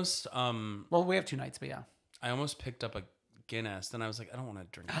almost Well, we have 2 nights, but yeah. I almost picked up a Guinness. Then I was like, I don't want to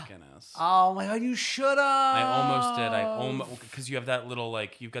drink a Guinness. Oh my God, you should have. I almost did. I almost, because you have that little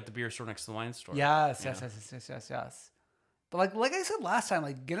like you've got the beer store next to the wine store. Yes. But like I said last time,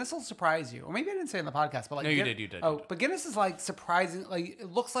 like Guinness will surprise you. Or maybe I didn't say it in the podcast, but like No, you did. Oh, but Guinness is like surprising. Like it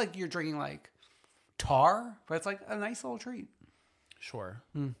looks like you're drinking like tar, but it's like a nice little treat. Sure.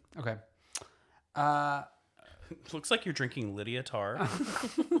 Okay. Looks like you're drinking Lydia Tar.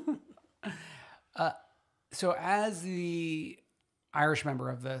 So as the Irish member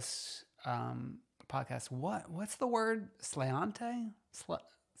of this podcast, what's the word? Slayante?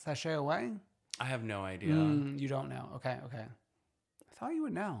 Sashay away? I have no idea. You don't know. Okay. I thought you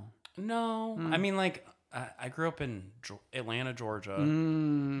would know. No. I mean, like, I grew up in Atlanta, Georgia.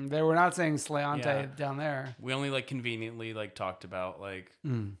 They were not saying Slayante down there. We only, like, conveniently, like, talked about, like,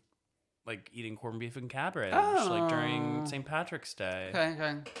 like eating corned beef and cabbage, Oh. like, during St. Patrick's Day.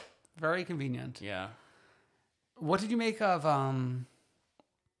 Okay. Very convenient. Yeah. What did you make of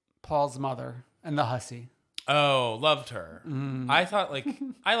Paul's mother and the hussy? Oh, loved her. I thought, like,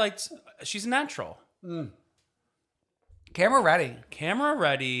 she's a natural. Camera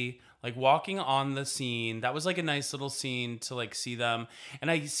ready, like walking on the scene. That was like a nice little scene to like see them.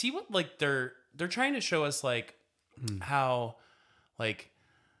 And I see what like they're trying to show us like how like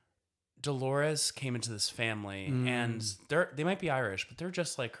Dolores came into this family and they might be Irish, but they're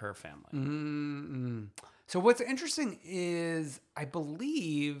just like her family. So what's interesting is I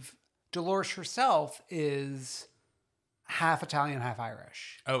believe Dolores herself is half Italian, half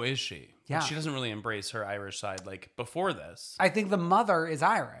Irish. Oh, is she? Yeah. But she doesn't really embrace her Irish side like before this. I think the mother is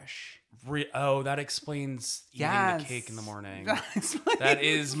Irish. That explains eating the cake in the morning. That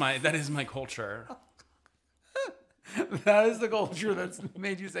is my culture. That is the culture that's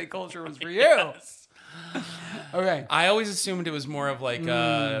made you say culture was for you. Yes. Okay. I always assumed it was more of like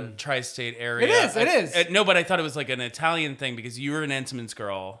a tri-state area. It is. No, but I thought it was like an Italian thing because you were an Entenmann's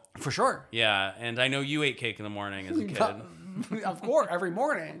girl. For sure. Yeah, and I know you ate cake in the morning as a kid. Of course, every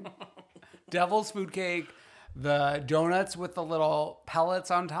morning. Devil's food cake, the donuts with the little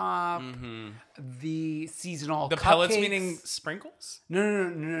pellets on top, the seasonal The cupcakes. pellets meaning sprinkles? No.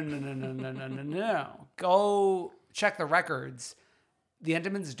 Go check the records. The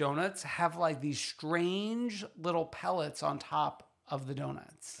Entenmann's donuts have like these strange little pellets on top of the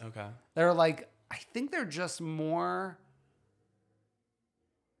donuts. Okay. They're like, I think they're just more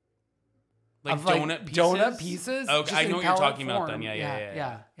Like of donut pieces? Donut pieces. Okay, just I in know what you're pellet talking about then. form.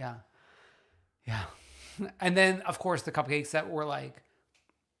 Yeah. And then, of course, the cupcakes that were like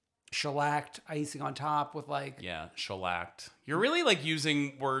shellacked icing on top with like... Yeah, shellacked. You're really like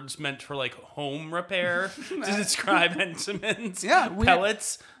using words meant for like home repair to describe Entenmann's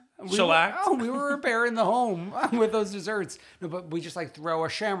pellets. Shellacked. We were repairing the home with those desserts. No, but we just like throw a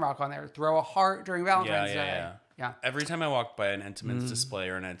shamrock on there, throw a heart during Valentine's Day. Yeah. Every time I walk by an Entenmann's display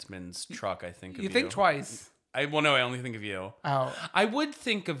or an Entenmann's truck, I think of you. You think twice. I only think of you. Oh. I would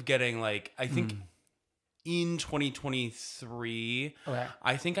think of getting like, I think in 2023,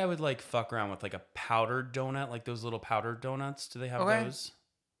 I think I would like fuck around with like a powdered donut, like those little powdered donuts. Do they have those?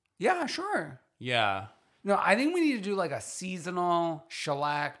 Yeah, sure. Yeah. No, I think we need to do like a seasonal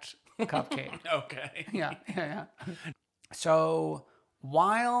shellacked cupcake. Okay. Yeah. So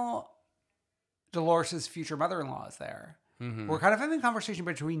while Dolores' future mother-in-law is there, we're kind of having a conversation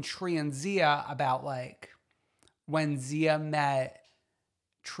between Tree and Zia about like when Zia met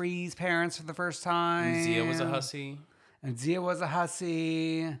Tree's parents for the first time. And Zia was a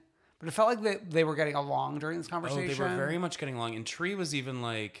hussy. But it felt like they were getting along during this conversation. Oh, they were very much getting along. And Tree was even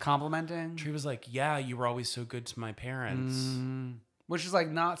like... complimenting. Tree was like, yeah, you were always so good to my parents. Which is like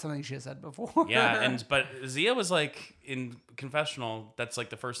not something she has said before. Yeah, but Zia was like, in confessional, that's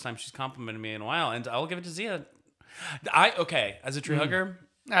like the first time she's complimented me in a while. And I'll give it to Zia. As a tree hugger...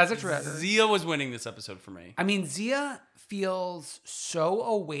 Zia was winning this episode for me. I mean, Zia feels so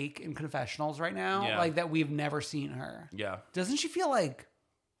awake in confessionals right now, like that we've never seen her. Yeah. Doesn't she feel like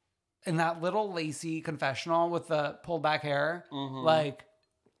in that little lacy confessional with the pulled back hair, like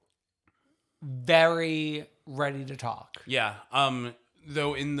very ready to talk? Yeah.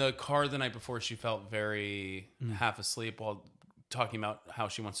 Though in the car the night before, she felt very half asleep while talking about how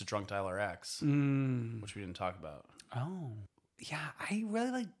she wants to drunk dial her ex, which we didn't talk about. Oh. Yeah, I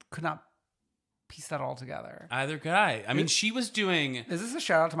really could not piece that all together. Either could I. I mean, she was doing... Is this a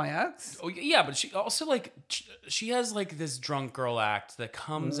shout out to my ex? Oh, yeah, but she also she has like this drunk girl act that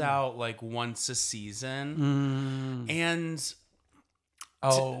comes out like once a season. And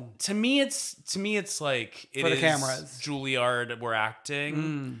to me it's like it for the is cameras. Juilliard we're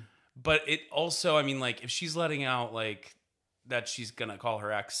acting. But it also, I mean, like if she's letting out like that she's gonna call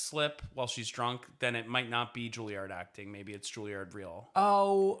her ex slip while she's drunk, then it might not be Juilliard acting. Maybe it's Juilliard real.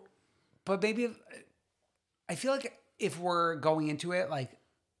 Oh, but maybe I feel like if we're going into it like,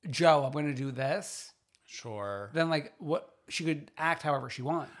 Joe, I'm gonna do this. Sure. Then like what she could act however she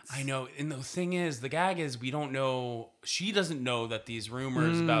wants. I know, and the thing is, the gag is we don't know. She doesn't know that these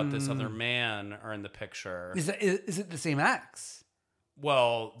rumors about this other man are in the picture. Is it the same ex?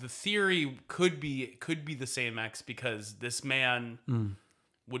 Well, the theory could be the same ex because this man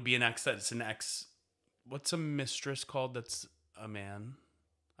would be an ex that's an ex. What's a mistress called? That's a man,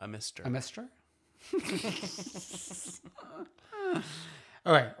 a mister. A mister?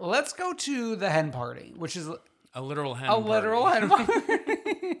 All right, let's go to the hen party, which is a literal hen. Literal hen party.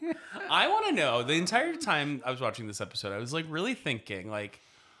 I want to know, the entire time I was watching this episode, I was like really thinking, like,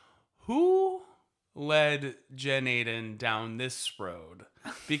 who led Jen Aiden down this road?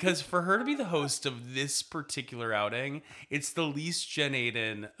 Because for her to be the host of this particular outing, it's the least Jen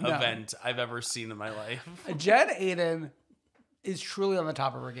Aiden event I've ever seen in my life. Jen Aiden is truly on the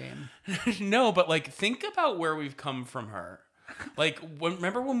top of her game. No, but like think about where we've come from her. Like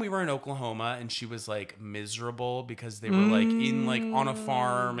remember when we were in Oklahoma and she was like miserable because they were like in like on a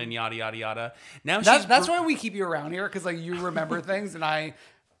farm and yada yada yada. Now that's why we keep you around here, because like you remember things and I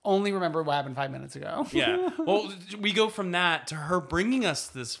only remember what happened 5 minutes ago. Yeah. Well, we go from that to her bringing us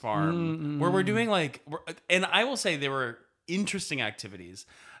to this farm where we're doing and I will say there were interesting activities.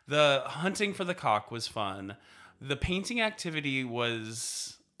 The hunting for the cock was fun. The painting activity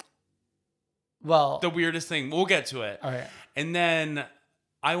was the weirdest thing. We'll get to it. Okay. And then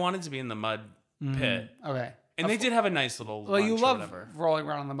I wanted to be in the mud pit. Okay. And they did have a nice little lunch you love or whatever. rolling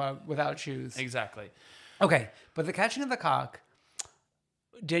around in the mud without shoes. Exactly. Okay. But the catching of the cock,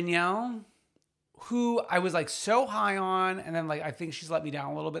 Danielle, who I was like so high on, and then like I think she's let me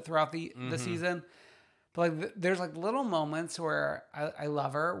down a little bit throughout the season. But like, there's like little moments where I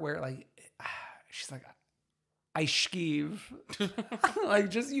love her, where like she's like, I skeeve, like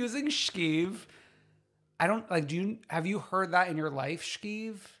just using skeeve. I don't like. Have you heard that in your life,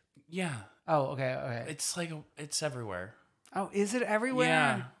 skeeve? Yeah. Oh, okay. It's like it's everywhere. Oh, is it everywhere?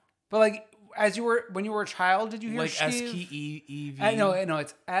 Yeah. But like, when you were a child, did you hear like skeeve? SKEEV? No.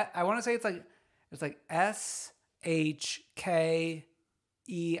 It's I want to say it's like SHKEIV.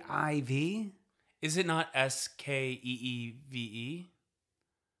 Is it not SKEEVE?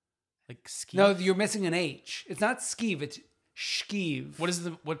 Like skeeve? No, you're missing an H. It's not skeeve. It's skeeve. What's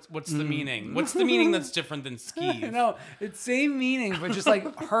the meaning? What's the meaning that's different than skeeve? No, it's same meaning, but just like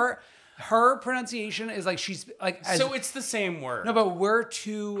her pronunciation is like she's like. So it's the same word. No, but we're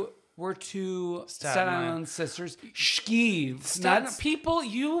two Staten Island sisters. Skeeve. Not people.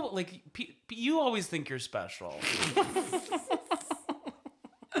 You always think you're special.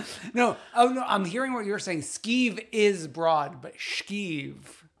 No. Oh no, I'm hearing what you're saying. Skeeve is broad, but skeeve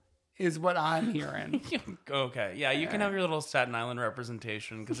is what I'm hearing. Okay, yeah, you can have your little Staten Island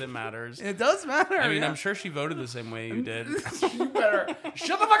representation because it matters. It does matter. I mean, I'm sure she voted the same way you did. You better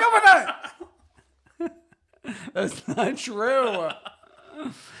shut the fuck up with that. That's not true.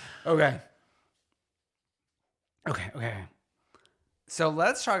 Okay. So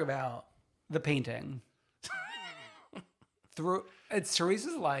let's talk about the painting. It's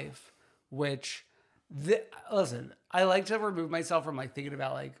Teresa's life, which listen, I like to remove myself from like thinking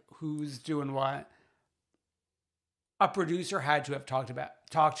about like who's doing what. A producer had to have talked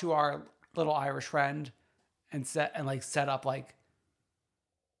to our little Irish friend and set up like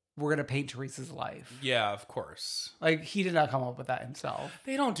we're gonna paint Teresa's life. Yeah, of course. Like he did not come up with that himself.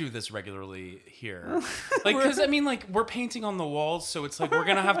 They don't do this regularly here. Like, because I mean, like we're painting on the walls, so it's like we're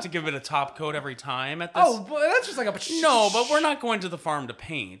gonna have to give it a top coat every time at this. Oh, but that's just like a no. But we're not going to the farm to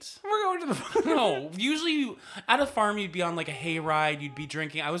paint. We're going to the farm. No, usually at a farm you'd be on like a hayride. You'd be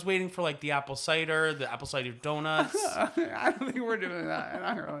drinking. I was waiting for like the apple cider donuts. I don't think we're doing that in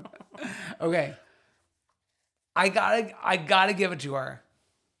Ireland. Okay, I gotta give it to her.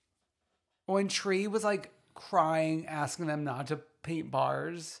 When Tree was like crying, asking them not to paint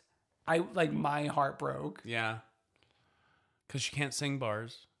bars, my heart broke. Yeah, because she can't sing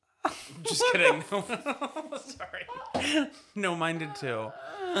bars. Just kidding. No. Sorry. No, mine did too.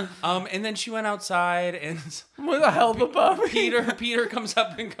 And then she went outside and what the hell, the puppy? Peter comes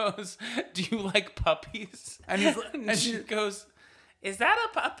up and goes, "Do you like puppies?" And she goes, "Is that a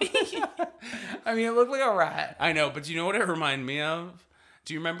puppy?" I mean, it looked like a rat. I know, but do you know what it reminded me of?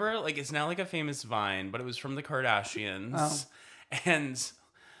 Do you remember? Like, it's now like a famous Vine, but it was from the Kardashians. Oh. And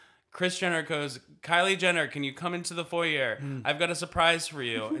Kris Jenner goes, "Kylie Jenner, can you come into the foyer? I've got a surprise for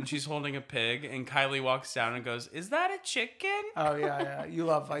you." And she's holding a pig, and Kylie walks down and goes, "Is that a chicken?" Oh yeah. You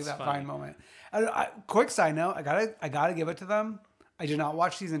love like that funny. Vine moment. Quick side note, I gotta give it to them. I did not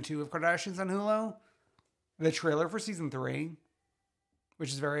watch season 2 of Kardashians on Hulu. The trailer for season 3,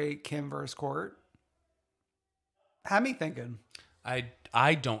 which is very Kim versus Court, had me thinking.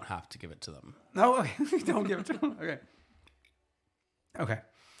 I don't have to give it to them. No, okay. Don't give it to them. Okay.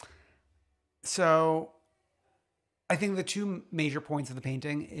 So, I think the two major points of the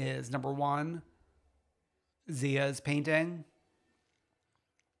painting is number one, Zia's painting,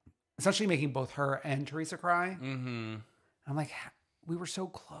 essentially making both her and Teresa cry. Mm-hmm. I'm like, we were so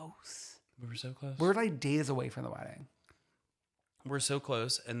close. We were so close. We're like days away from the wedding. We're so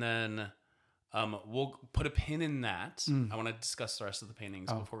close, and then. We'll put a pin in that. I want to discuss the rest of the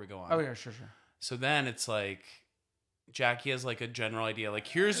paintings before we go on. Oh, yeah, sure. So then it's like, Jackie has like a general idea. Like,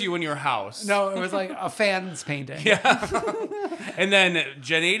 here's you in your house. No, it was like a fan's painting. Yeah. And then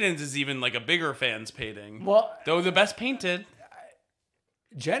Jen Aydin's is even like a bigger fan's painting. Well, though the best painted.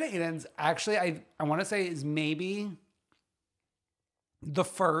 Jen Aydin's actually, I want to say, is maybe the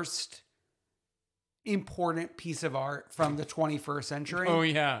first important piece of art from the 21st century. Oh,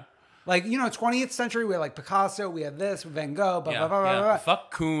 yeah. Like, 20th century, we had like Picasso, we had this, Van Gogh, blah, blah, blah, blah, blah.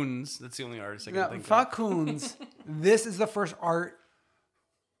 Fuck Koons. That's the only artist I can think of. Fuck Koons. This is the first art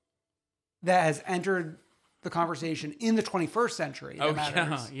that has entered the conversation in the 21st century. Oh,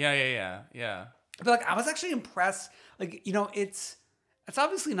 yeah. But like, I was actually impressed. Like, it's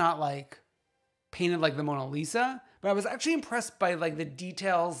obviously not like painted like the Mona Lisa, but I was actually impressed by like the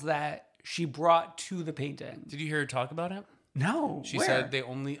details that she brought to the painting. Did you hear her talk about it? No. She said they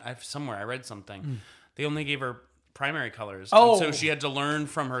only, I read something. They only gave her primary colors. Oh. And so she had to learn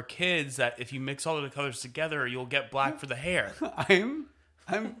from her kids that if you mix all of the colors together, you'll get black for the hair.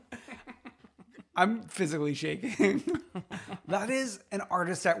 I'm physically shaking. That is an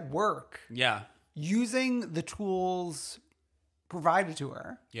artist at work. Yeah. Using the tools provided to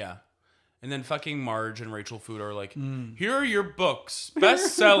her. Yeah. And then fucking Marge and Rachel Food are like, here are your books,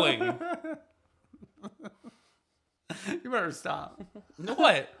 best selling. You better stop.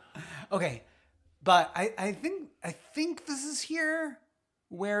 What? Okay, but I think this is here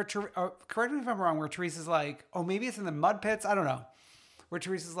where correct me if I'm wrong. Where Teresa's like, oh, maybe it's in the mud pits. I don't know. Where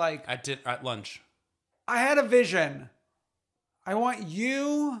Teresa's like, At lunch. I had a vision. I want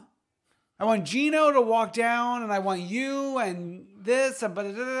Gino to walk down, and I want you and this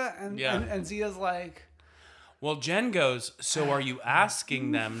and Zia's like, well, Jen goes, so are you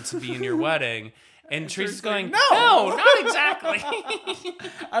asking them to be in your wedding? And Teresa's going, no, not exactly.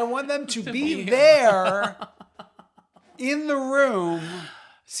 I want them to be there in the room.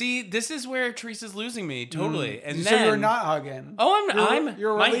 See, this is where Teresa's losing me totally. And so then you're not hugging. Oh, my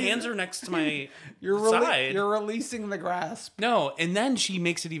releasing- hands are next to my You're side. releasing the grasp. No, and then she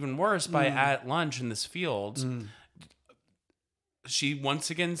makes it even worse by at lunch in this field. She once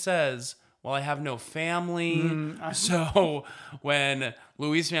again says, well, I have no family. So when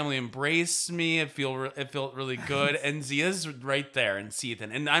Louis' family embraced me, it felt really good. And Zia's right there and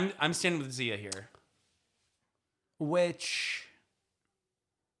Ethan. And I'm standing with Zia here. Which,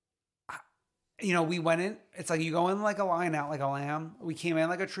 we went in. It's like you go in like a lion, out like a lamb. We came in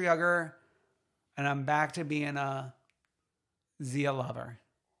like a tree hugger, and I'm back to being a Zia lover.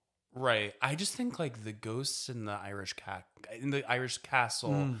 Right. I just think like the ghosts in the Irish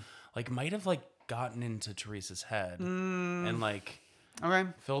castle, like might have like gotten into Teresa's head and like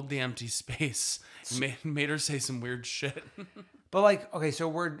filled the empty space, and made her say some weird shit. But like, okay, so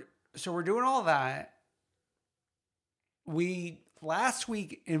we're doing all that. We last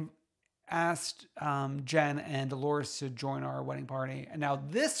week asked Jen and Dolores to join our wedding party, and now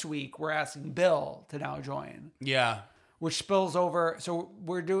this week we're asking Bill to now join. Yeah, which spills over. So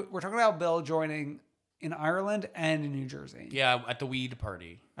we're talking about Bill joining in Ireland and in New Jersey. Yeah, at the weed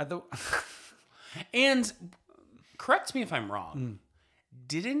party. And correct me if I'm wrong.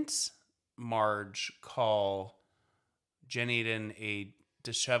 Didn't Marge call Jen Aiden a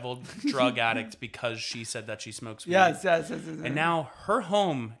disheveled drug addict because she said that she smokes weed? Yes. And now her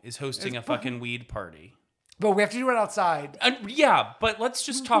home is hosting a fucking weed party. But we have to do it outside. Yeah, but let's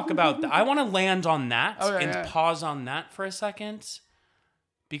just talk about that. I want to land on that pause on that for a second.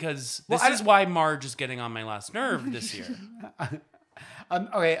 Because this is why Marge is getting on my last nerve this year.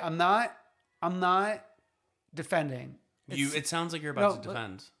 I'm not defending. It sounds like you're about to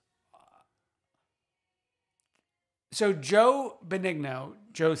defend. So Joe Benigno,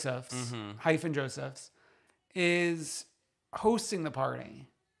 Josephs, Josephs, is hosting the party.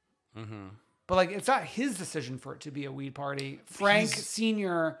 But like, it's not his decision for it to be a weed party. Frank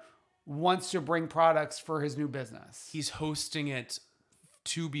Sr. wants to bring products for his new business. He's hosting it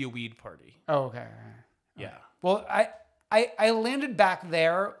to be a weed party. Oh, okay. Yeah. Okay. Well, I landed back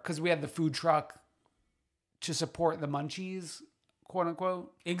there because we had the food truck to support the munchies, quote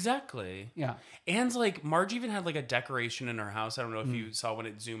unquote. Exactly. Yeah. And like Marge even had like a decoration in her house. I don't know if you saw when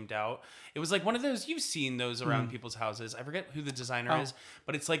it zoomed out. It was like one of those, you've seen those around people's houses. I forget who the designer is,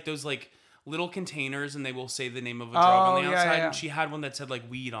 but it's like those like little containers and they will say the name of a drug on the outside. Yeah. And she had one that said like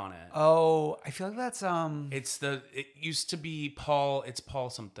weed on it. Oh, I feel like that's it used to be Paul. It's Paul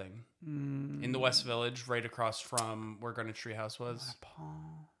something in the West Village, right across from where Greenwich Treehouse was.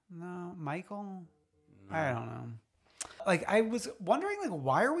 Paul? No, Michael? No. I don't know. Like, I was wondering, like,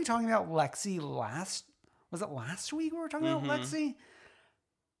 why are we talking about Lexi was it last week we were talking about Lexi?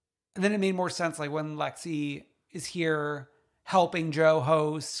 And then it made more sense, like, when Lexi is here helping Joe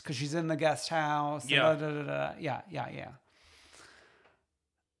host because she's in the guest house. Yeah. Yeah.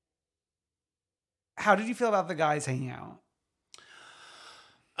 How did you feel about the guys hanging out?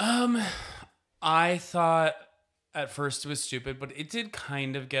 I thought at first it was stupid, but it did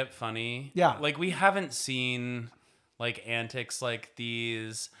kind of get funny. Yeah. Like, we haven't seen like antics like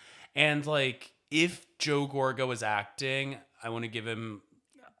these. And like, if Joe Gorga was acting, I want to give him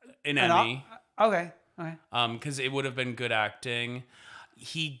an Emmy. Okay. Because it would have been good acting.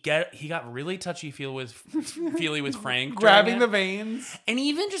 He got really feely with Frank, grabbing the veins, and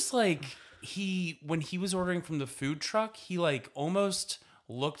even just like when he was ordering from the food truck, he like almost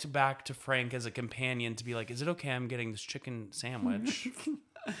looked back to Frank as a companion to be like, "Is it okay? I'm getting this chicken sandwich."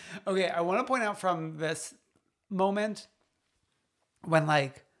 Okay, I want to point out from this moment when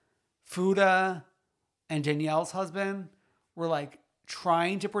like Fuda and Danielle's husband were like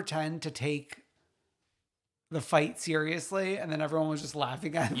trying to pretend to take the fight seriously, and then everyone was just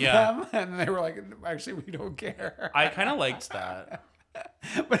laughing at them, and they were like, actually, we don't care. I kind of liked that.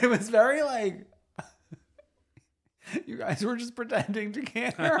 But it was very like, you guys were just pretending to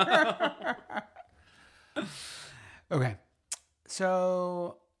care. Okay.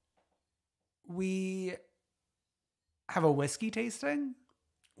 So we have a whiskey tasting.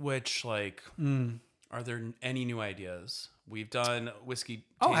 Which, like, are there any new ideas? We've done whiskey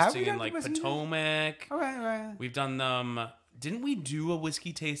have we tasting in done like whiskey Potomac. Okay. We've done them. Didn't we do a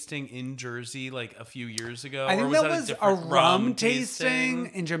whiskey tasting in Jersey like a few years ago? I think or that was was a different rum tasting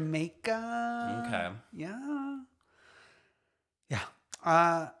in Jamaica. Okay. Yeah.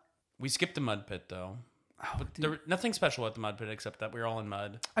 We skipped the mud pit though. But there nothing special at the mud pit except that we were all in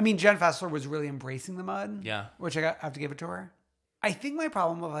mud. I mean, Jen Fessler was really embracing the mud. Yeah. Which I have to give it to her. I think my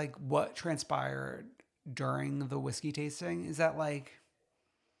problem with like what transpired during the whiskey tasting is that like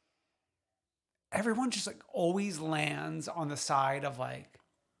everyone just like always lands on the side of like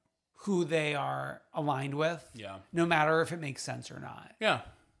who they are aligned with. Yeah. No matter if it makes sense or not. Yeah.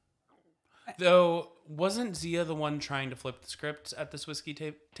 Though, wasn't Zia the one trying to flip the script at this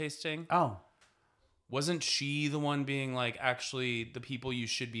whiskey tasting? Oh. Wasn't she the one being like, actually, the people you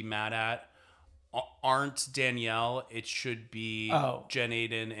should be mad at aren't Danielle, it should be Jen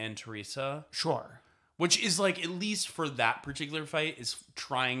Aiden and Teresa? Sure. Which is like, at least for that particular fight, is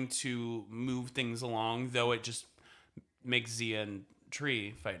trying to move things along, though it just makes Zia and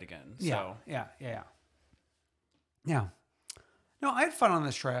Tree fight again. So. Yeah. No, I had fun on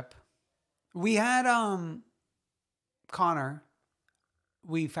this trip. We had Connor.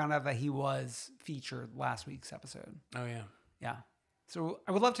 We found out that he was featured last week's episode. Oh, yeah. Yeah. So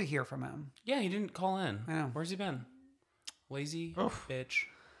I would love to hear from him. Yeah, he didn't call in. I know. Where's he been? Lazy bitch.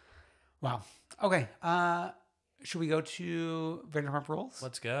 Wow. Okay. Should we go to Vanderpump Rules?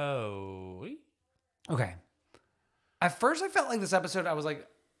 Let's go. Okay. At first, I felt like this episode, I was like,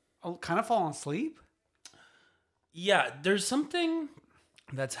 kind of falling asleep. Yeah, there's something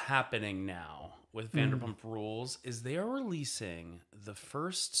that's happening now with Vanderpump Rules is they are releasing the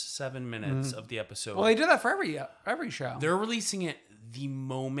first 7 minutes of the episode. Well, they do that for every show. They're releasing it the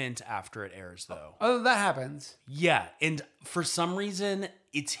moment after it airs, though. Oh, that happens. Yeah, and for some reason,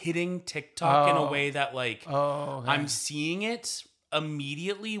 it's hitting TikTok in a way that, like, okay. I'm seeing it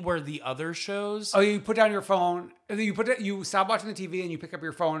immediately where the other shows... Oh, you put down your phone, you stop watching the TV and you pick up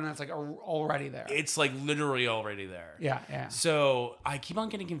your phone and it's like already there. It's like literally already there. Yeah. So I keep on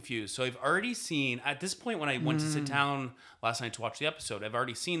getting confused. So I've already seen, at this point when I went to sit down last night to watch the episode, I've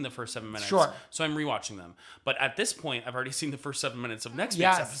already seen the first 7 minutes. Sure. So I'm rewatching them. But at this point, I've already seen the first 7 minutes of next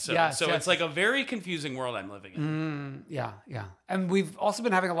week's episode. So it's like a very confusing world I'm living in. Yeah. And we've also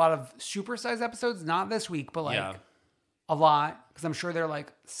been having a lot of supersized episodes, not this week, but like a lot, because I'm sure they're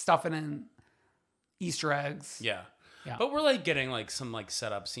like stuffing in Easter eggs. Yeah. But we're like getting like some like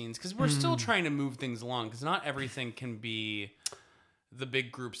setup scenes because we're still trying to move things along because not everything can be the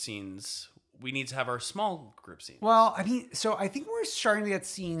big group scenes. We need to have our small group scenes. Well, I mean, so I think we're starting to get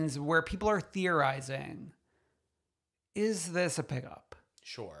scenes where people are theorizing, is this a pickup?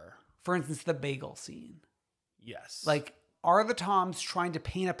 Sure. For instance, the bagel scene. Yes. Like, are the Toms trying to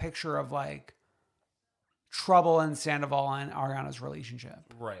paint a picture of like trouble in Sandoval and Ariana's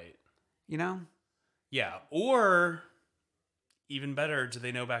relationship? Right. You know? Yeah. Or even better, do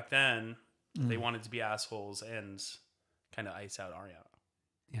they know back then they wanted to be assholes and kind of ice out Ariana?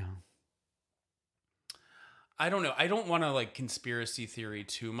 Yeah. I don't know. I don't want to like conspiracy theory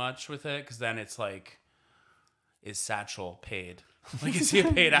too much with it because then it's like, is Satchel paid? Like, is he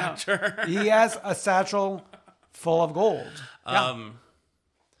a paid actor? He has a satchel full of gold.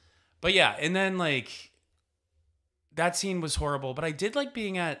 But yeah, and then like that scene was horrible, but I did like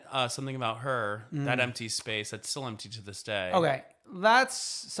being at Something About Her, that empty space that's still empty to this day. Okay, that's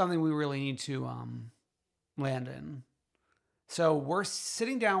something we really need to land in. So we're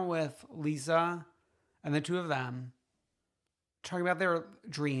sitting down with Lisa and the two of them talking about their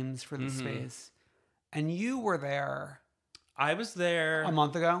dreams for this space. And you were there. I was there a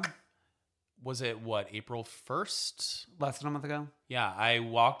month ago. Was it what, April 1st? Less than a month ago. Yeah, I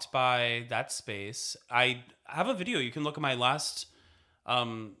walked by that space. I have a video. You can look at my last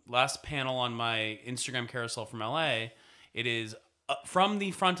panel on my Instagram carousel from LA. It is from the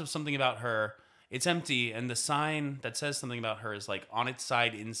front of Something About Her. It's empty, and the sign that says Something About Her is like on its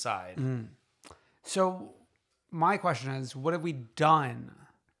side inside. So my question is, what have we done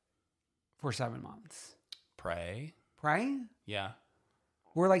for 7 months? Pray. Yeah.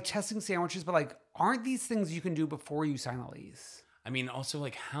 We're like testing sandwiches, but like, aren't these things you can do before you sign a lease? I mean, also,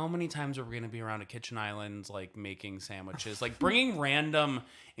 like, how many times are we going to be around a kitchen island, like, making sandwiches? Like, bringing random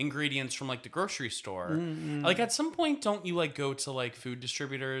ingredients from, like, the grocery store. Like, at some point, don't you, like, go to, like, food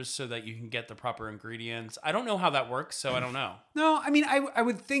distributors so that you can get the proper ingredients? I don't know how that works, so I don't know. No, I mean, I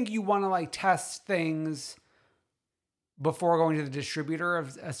would think you want to, like, test things before going to the distributor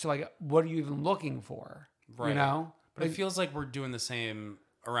as to, like, what are you even looking for? Right. You know? But it feels like we're doing the same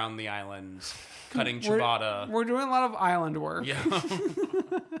around the island, cutting ciabatta. We're doing a lot of island work. Yeah.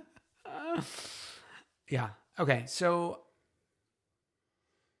 Yeah. Okay. So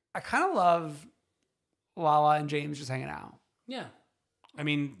I kind of love Lala and James just hanging out. Yeah. I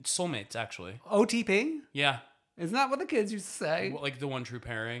mean, soulmates, actually. OTP? Yeah. Isn't that what the kids used to say? Well, like the one true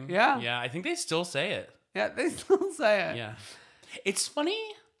pairing. Yeah. Yeah. I think they still say it. Yeah, they still say it. Yeah. It's funny.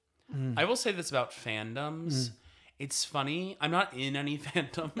 I will say this about fandoms. It's funny. I'm not in any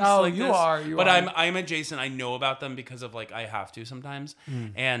fandoms. Oh, like you this, are. But I'm adjacent. I know about them because of like I have to sometimes.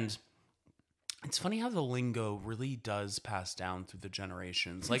 And it's funny how the lingo really does pass down through the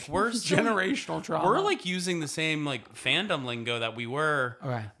generations. Like we're still, generational trauma. We're like using the same like fandom lingo that we were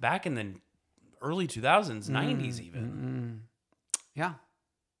back in the early 2000s, 90s even. Yeah.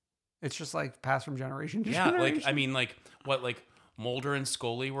 It's just like passed from generation to generation. Like I mean like what like Mulder and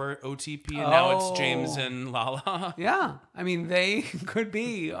Scully were OTP, and now it's James and Lala. Yeah. I mean, they could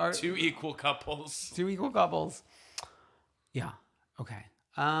be our two equal couples. Yeah. Okay.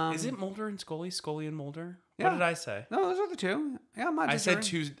 Is it Mulder and Scully? Scully and Mulder? Yeah. What did I say? No, those are the two. Yeah, I'm not I said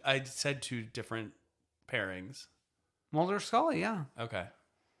two different pairings. Mulder, Scully, yeah. Okay.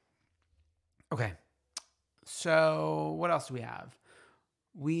 Okay. So what else do we have?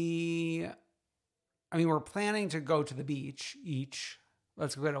 We're planning to go to the beach each.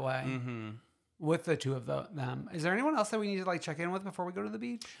 Let's get away with the two of them. Is there anyone else that we need to like check in with before we go to the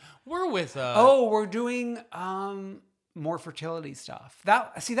beach? We're with. We're doing more fertility stuff.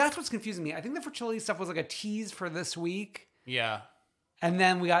 That's what's confusing me. I think the fertility stuff was like a tease for this week. Yeah. And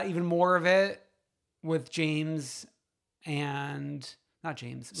then we got even more of it with James and not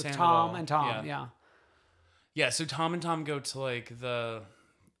James, with Sandoval. Tom and Tom. Yeah. Yeah. So Tom and Tom go to like the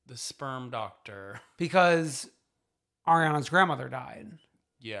sperm doctor because Ariana's grandmother died.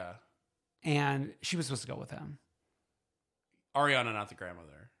 Yeah. And she was supposed to go with him. Ariana, not the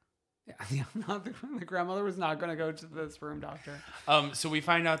grandmother. Yeah, not the grandmother was not going to go to the sperm doctor. So we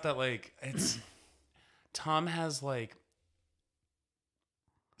find out that like it's Tom has like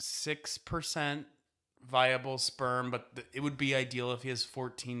 6% viable sperm, but it would be ideal if he has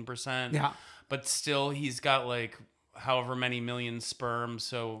 14%. Yeah. But still, he's got like however many million sperm,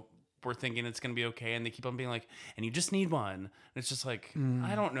 so we're thinking it's going to be okay. And they keep on being like, and you just need one. And it's just like,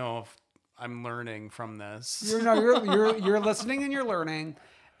 I don't know if I'm learning from this. You're listening and you're learning.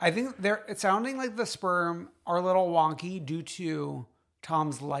 I think it's sounding like the sperm are a little wonky due to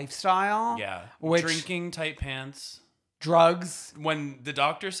Tom's lifestyle. Yeah. Which, drinking tight pants. Drugs. When the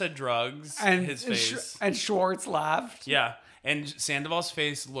doctor said drugs, and his face. And Schwartz laughed. Yeah. And Sandoval's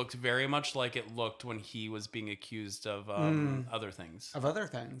face looked very much like it looked when he was being accused of other things. Of other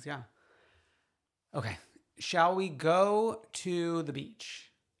things, yeah. Okay. Shall we go to the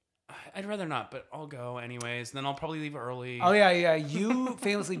beach? I'd rather not, but I'll go anyways. And then I'll probably leave early. Oh, yeah. You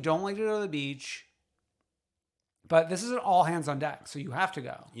famously don't like to go to the beach. But this is an all hands on deck, so you have to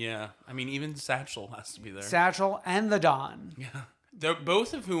go. Yeah. I mean, even Satchel has to be there. Satchel and the Don. Yeah. They're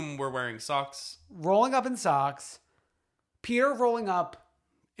both of whom were wearing socks. Rolling up in socks. Peter rolling up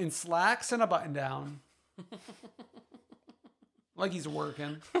in slacks and a button down. Like he's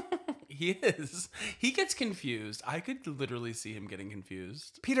working. He is. He gets confused. I could literally see him getting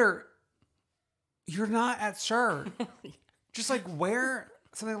confused. Peter, you're not at SUR. Just like wear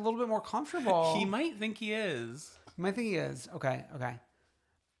something a little bit more comfortable. He might think he is. Okay.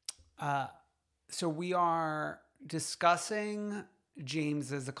 So we are discussing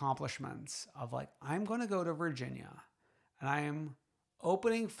James's accomplishments of like, I'm going to go to Virginia and I am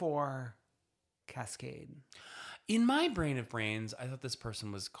opening for Cascade. In my brain of brains, I thought this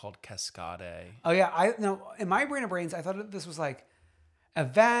person was called Cascade. Oh yeah, in my brain of brains, I thought this was like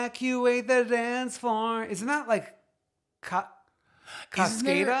evacuate the dance floor. Isn't that like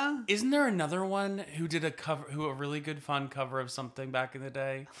Cascada? Isn't there another one who did a really good fun cover of something back in the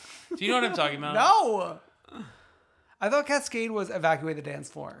day? Do you know what I'm talking about? No. I thought Cascade was evacuate the dance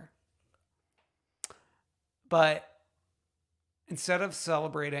floor. But instead of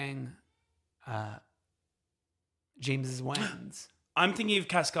celebrating James's wins. I'm thinking of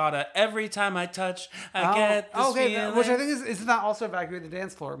Cascada. Every time I touch, I get this feeling. Which I think isn't that also evacuate the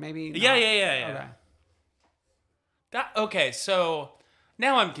dance floor? Maybe not. Yeah. Okay, so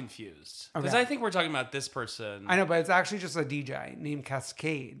now I'm confused. Because I think we're talking about this person. I know, but it's actually just a DJ named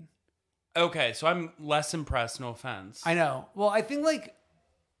Cascade. Okay, so I'm less impressed, no offense. I know. Well, I think like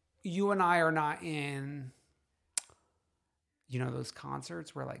you and I are not in, those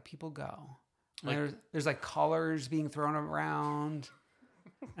concerts where like people go. Like, there's like colors being thrown around.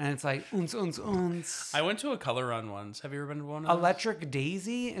 And it's like, uns. I went to a color run once. Have you ever been to one? Electric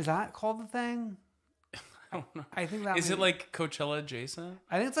Daisy? Is that called the thing? I think that Is it like Coachella adjacent?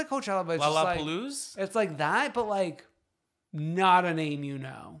 I think it's like Coachella, but it's just like Lollapalooza? it's like that, but like not a name you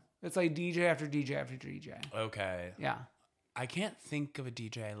know. It's like DJ after DJ after DJ. Okay. Yeah. I can't think of a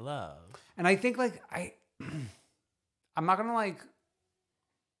DJ I love. And I think like I'm not gonna like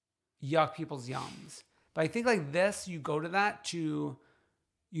yuck people's yums, but I think like this, you go to that to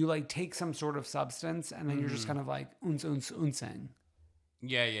you like take some sort of substance, and then you're just kind of like unsing.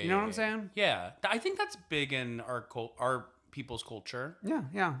 Yeah. You know what I'm saying? Yeah, I think that's big in our people's culture. Yeah.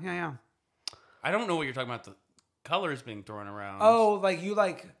 I don't know what you're talking about. The colors being thrown around. Oh, like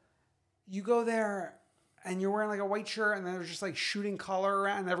you go there and you're wearing like a white shirt, and then there's just like shooting color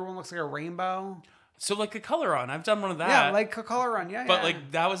around, and everyone looks like a rainbow. So like a color run. I've done one of that. Yeah, like a color run. Yeah, but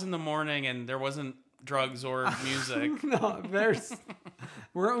like that was in the morning, and there wasn't drugs or music. No,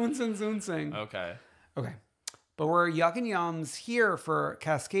 we're unsing. Okay. But we're yucking yums here for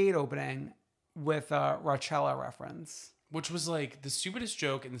Cascade opening with a Rochella reference. Which was like the stupidest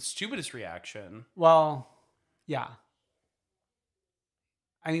joke and the stupidest reaction. Well, yeah.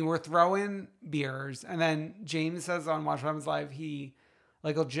 I mean, we're throwing beers, and then James says on Watch What Happens Live, he,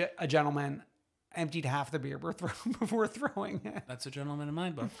 like a gentleman, emptied half the beer before throwing it. That's a gentleman in my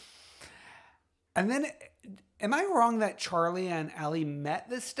book. And then, am I wrong that Charlie and Allie met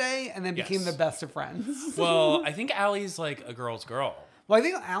this day and then became the best of friends? Well, I think Allie's like a girl's girl. Well, I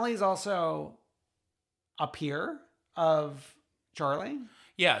think Allie's also a peer of Charlie.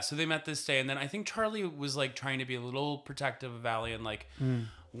 Yeah, so they met this day, and then I think Charlie was like trying to be a little protective of Allie, and like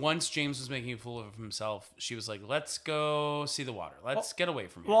once James was making a fool of himself, she was like, "Let's go see the water. Let's get away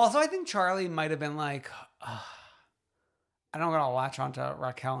from here." Well, also I think Charlie might have been like, I don't gotta latch onto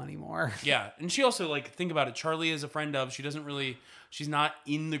Raquel anymore. Yeah, and she also like think about it. Charlie is a friend of. She's not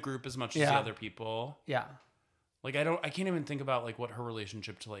in the group as much as the other people. Yeah. Like I can't even think about like what her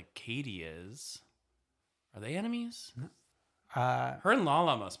relationship to like Katie is. Are they enemies? Her and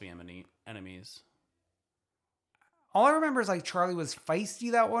Lala must be enemies. All I remember is like Charlie was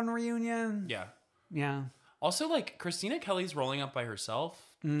feisty that one reunion. Yeah. Yeah. Also, like Christina Kelly's rolling up by herself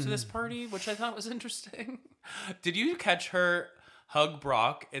to this party, which I thought was interesting. Did you catch her hug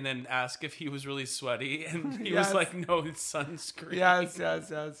Brock and then ask if he was really sweaty? And he was like, "No, it's sunscreen." Yes.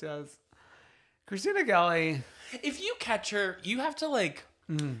 Christina Kelly. If you catch her, you have to like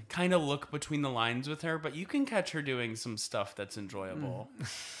kind of look between the lines with her, but you can catch her doing some stuff that's enjoyable.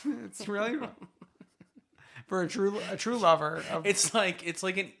 It's really for a true lover. It's like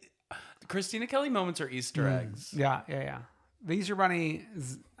an Christina Kelly moments are Easter eggs. Yeah. The Easter Bunny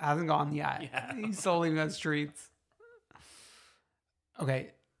hasn't gone yet. Yeah. He's still leaving those streets. Okay.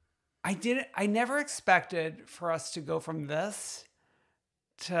 I never expected for us to go from this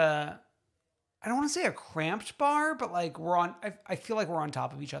to, I don't want to say a cramped bar, but like I feel like we're on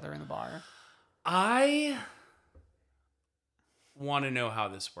top of each other in the bar. I want to know how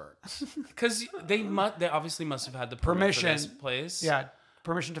this works. Because they obviously must have had the permission for this place. Yeah.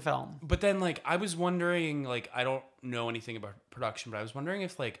 Permission to film. But then, like, I was wondering, like, I don't know anything about production, but I was wondering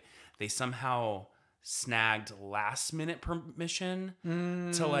if, like, they somehow snagged last minute permission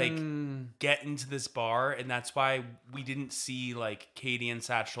to, like, get into this bar. And that's why we didn't see, like, Katie and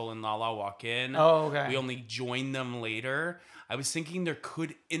Satchel and Lala walk in. Oh, okay. We only joined them later. I was thinking there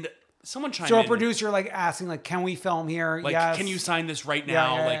could... Someone chime in. So a producer, like, asking, like, can we film here? Like, yes. Can you sign this right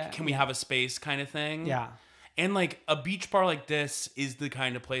now? Yeah, can we have a space kind of thing? Yeah. And, like, a beach bar like this is the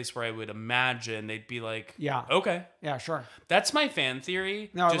kind of place where I would imagine they'd be like, yeah, okay. Yeah, sure. That's my fan theory,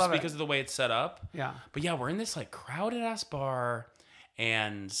 no, just because of the way it's set up. Yeah. But, yeah, we're in this, like, crowded-ass bar,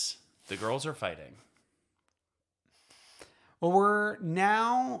 and the girls are fighting. Well, we're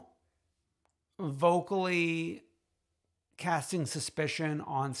now vocally casting suspicion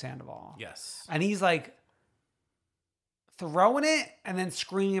on Sandoval. Yes. And he's, like, throwing it and then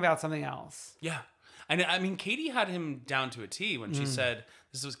screaming about something else. Yeah. And I mean, Katie had him down to a T when she said,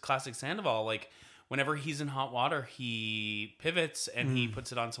 this was classic Sandoval. Like, whenever he's in hot water, he pivots and he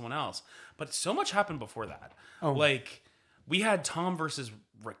puts it on someone else. But so much happened before that. Oh. Like, we had Tom versus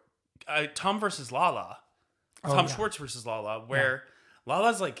Lala. Tom Schwartz versus Lala, where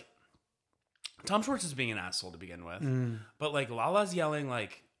Lala's like, Tom Schwartz is being an asshole to begin with. But, like, Lala's yelling,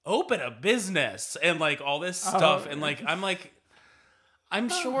 like, open a business and, like, all this stuff. And, like, I'm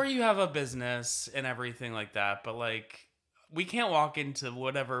sure you have a business and everything like that, but, like, we can't walk into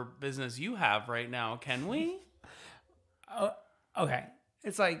whatever business you have right now, can we? Okay.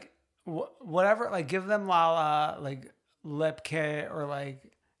 It's like, whatever, like, give them Lala, like, lip kit or,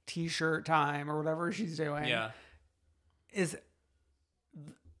 like, t-shirt time or whatever she's doing. Yeah. Is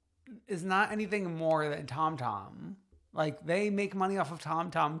not anything more than Tom Tom. Like, they make money off of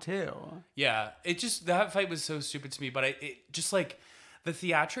Tom Tom too. Yeah, that fight was so stupid to me, but it just like the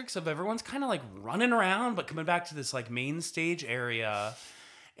theatrics of everyone's kind of like running around, but coming back to this like main stage area.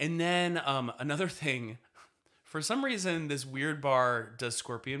 And then another thing, for some reason, this weird bar does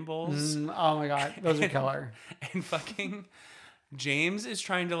scorpion bowls. Oh my God, those are killer. And fucking James is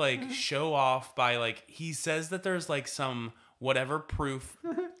trying to like show off by like, he says that there's like some whatever proof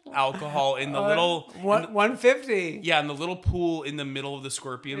alcohol in the little 150. Yeah, in the little pool in the middle of the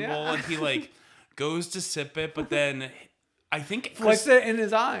scorpion bowl, and he like goes to sip it, but then I think flicks it in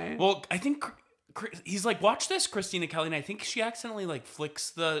his eye. Well, I think he's like, watch this, Christina Kelly, and I think she accidentally like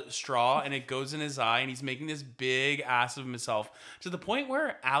flicks the straw and it goes in his eye, and he's making this big ass of himself to the point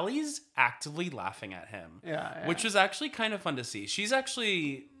where Allie's actively laughing at him. Yeah. Which was actually kind of fun to see. She's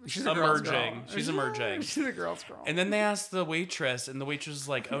emerging. She's emerging. She's a girl's girl. And then they asked the waitress, and the waitress is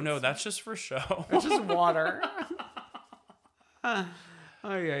like, "Oh no, that's just for show. It's just water."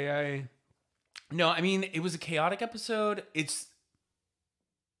 Ay. No, I mean, it was a chaotic episode.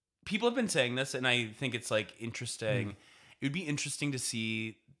 People have been saying this, and I think it's like interesting. It would be interesting to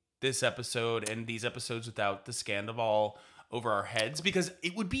see this episode and these episodes without the Scandival over our heads, because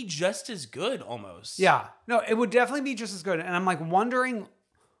it would be just as good almost. Yeah. No, it would definitely be just as good. And I'm like wondering,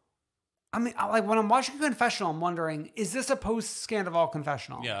 I mean, like when I'm watching Confessional, I'm wondering, is this a post-Scandival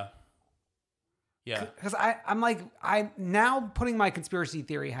confessional? Yeah. Yeah. Because I'm now putting my conspiracy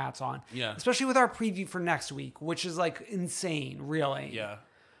theory hats on. Yeah. Especially with our preview for next week, which is like insane, really. Yeah.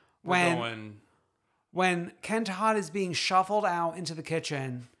 When Ken Todd is being shuffled out into the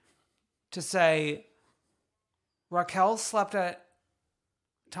kitchen to say, Raquel slept at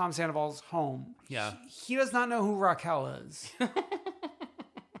Tom Sandoval's home. Yeah. He does not know who Raquel is.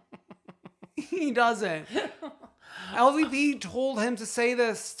 He doesn't. LVP told him to say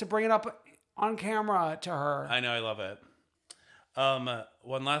this, to bring it up on camera to her. I know, I love it.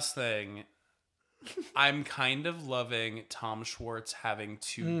 One last thing. I'm kind of loving Tom Schwartz having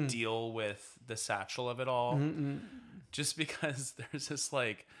to deal with the satchel of it all. Just because there's this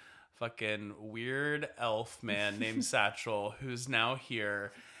like fucking weird elf man named Satchel who's now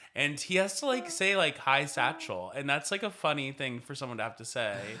here, and he has to like say like, "Hi, Satchel," and that's like a funny thing for someone to have to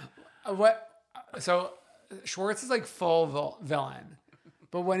say. So Schwartz is like full villain,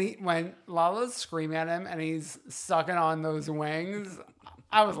 but when Lala's screaming at him and he's sucking on those wings,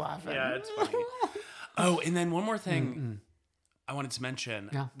 I was laughing. Yeah, it's funny. Oh, and then one more thing I wanted to mention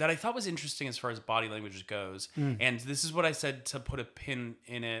that I thought was interesting as far as body language goes. And this is what I said to put a pin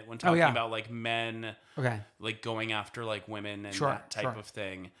in it when talking about like men like going after like women and that type of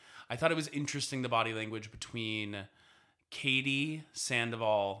thing. I thought it was interesting, the body language between Katie,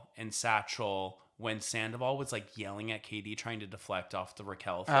 Sandoval, and Satchel, when Sandoval was like yelling at Katie, trying to deflect off the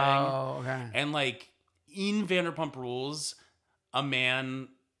Raquel thing. Oh, okay. And like in Vanderpump Rules, a man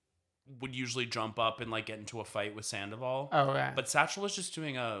would usually jump up and like get into a fight with Sandoval. Oh, right. But Satchel was just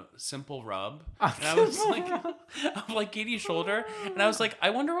doing a simple rub. And I was like, of like Katie's shoulder. And I was like, I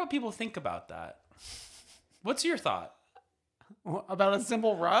wonder what people think about that. What's your thought? About a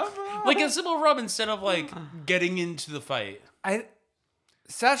simple rub? Like a simple rub instead of like getting into the fight.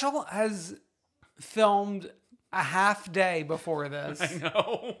 Satchel has filmed a half day before this. I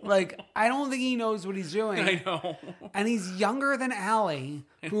know. Like, I don't think he knows what he's doing. I know. And he's younger than Allie,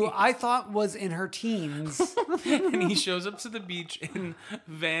 who I thought was in her teens. And he shows up to the beach in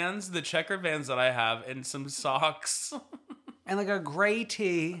Vans, the checker Vans that I have, and some socks. And like a gray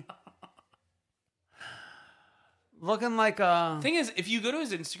tee. Looking like a... Thing is, if you go to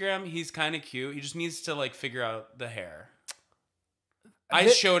his Instagram, he's kind of cute. He just needs to like figure out the hair. I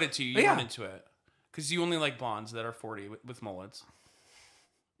showed it to you. You went into it. Because you only like blondes that are 40 with mullets.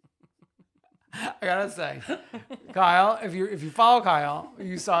 I gotta say, Kyle, if you follow Kyle,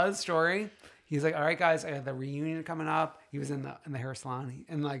 you saw his story. He's like, all right, guys, I had the reunion coming up. He was in the hair salon,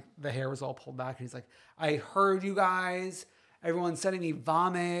 and like the hair was all pulled back. And he's like, I heard you guys. Everyone's sending me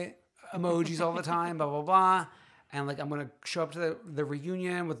vomit emojis all the time, blah blah blah. And like, I'm gonna show up to the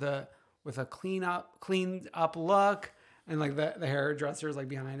reunion with a cleaned up look, and like the hairdresser is like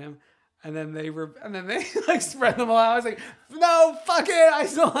behind him. And then they like spread them all out. I was like, no, fuck it, I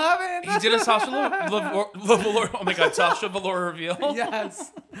still have it. He did a Sasha Velour. Oh my god, Sasha Velour reveal.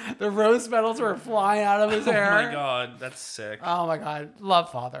 Yes, the rose petals were flying out of his hair. Oh my god, that's sick. Oh my god,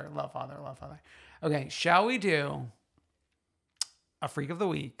 love father. Okay, shall we do a freak of the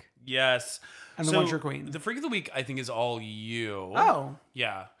week? Yes. And the Wonder Queen. The freak of the week, I think, is all you. Oh,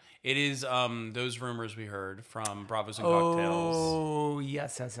 yeah. It is those rumors we heard from Bravos and Cocktails. Oh,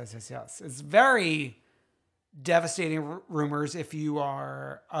 yes. It's very devastating rumors if you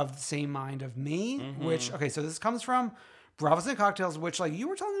are of the same mind of me, which, okay, so this comes from Bravos and Cocktails, which like you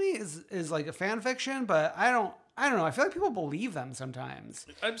were telling me is like a fan fiction, but I don't know. I feel like people believe them sometimes.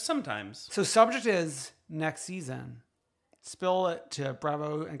 Sometimes. So subject is next season. Spill it to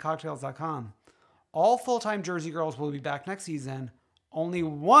bravoandcocktails.com. All full-time Jersey girls will be back next season. Only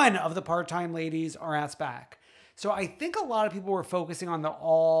one of the part-time ladies are asked back. So I think a lot of people were focusing on the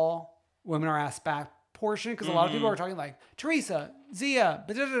all women are asked back portion because a lot of people are talking like Teresa, Zia,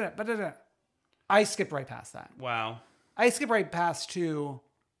 I skipped right past that. Wow. I skipped right past to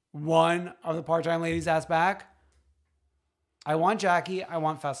one of the part-time ladies asked back. I want Jackie. I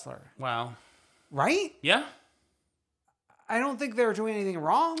want Fessler. Wow. Right? Yeah. I don't think they're doing anything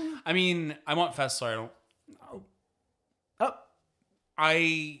wrong. I mean, I want Fessler.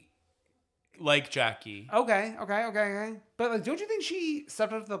 I like Jackie. Okay. But like, don't you think she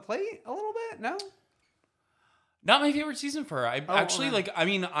stepped up to the plate a little bit? No? Not my favorite season for her. Okay.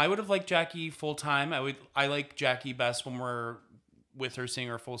 I would have liked Jackie full time. I like Jackie best when we're with her seeing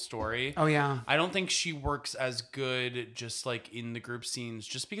her full story. Oh yeah. I don't think she works as good just like in the group scenes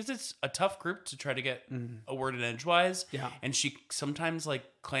just because it's a tough group to try to get a word in edgewise. Yeah. And she sometimes like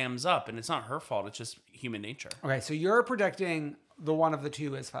clams up and it's not her fault. It's just human nature. Okay, so you're predicting the one of the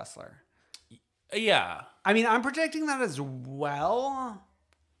two is Fessler. Yeah. I mean, I'm predicting that as well,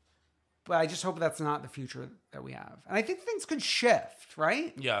 but I just hope that's not the future that we have. And I think things could shift,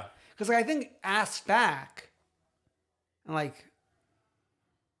 right? Yeah. Because like, I think asked back and like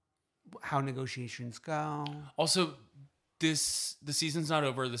how negotiations go. Also, the season's not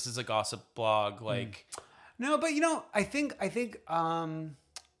over. This is a gossip blog. Like, no, but I think it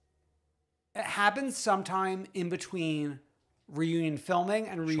happens sometime in between reunion filming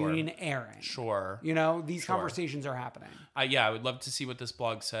and reunion airing. Sure. These conversations are happening. I would love to see what this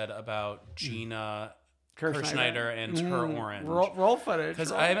blog said about Gina Kirschneider and her orange. Roll footage.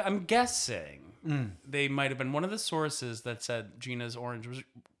 Because I'm guessing they might have been one of the sources that said Gina's orange was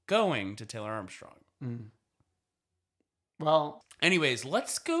going to Taylor Armstrong. Well, anyways,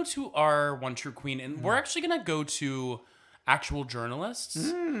 let's go to our one true queen, and we're actually gonna go to actual journalists.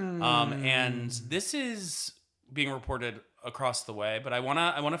 And this is being reported across the way, but I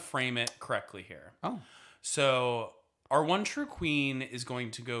wanna frame it correctly here. Oh, so our one true queen is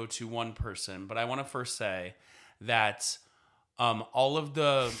going to go to one person, but I want to first say that all of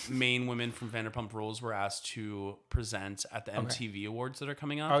the main women from Vanderpump Rules were asked to present at the MTV Awards that are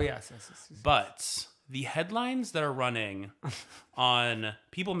coming up. Oh, yes. But the headlines that are running on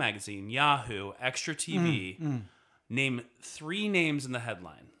People Magazine, Yahoo, Extra TV, name 3 names in the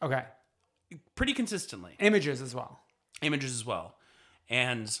headline. Okay. Pretty consistently. Images as well.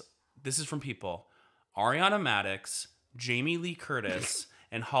 And this is from People. Ariana Madix, Jamie Lee Curtis,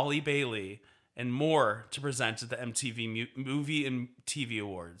 and Holly Bailey, and more to present at the MTV Movie and TV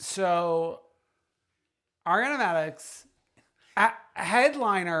Awards. So, Ariana Madix, a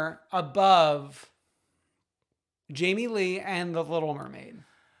headliner above Jamie Lee and The Little Mermaid.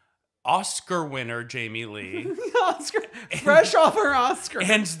 Oscar winner Jamie Lee. Oscar, fresh off her Oscar.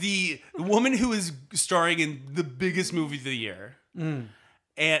 And the woman who is starring in the biggest movie of the year.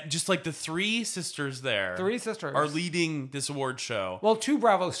 And just like the 3 sisters there. 3 sisters. Are leading this award show. Well, 2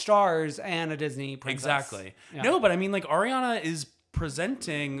 Bravo stars and a Disney princess. Exactly. Yeah. No, but I mean, like, Ariana is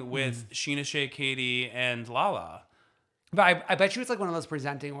presenting with Sheena Shea Katie and Lala. But I bet you it's like one of those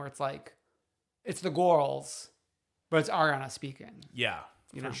presenting where it's like, it's the girls, but it's Ariana speaking. Yeah,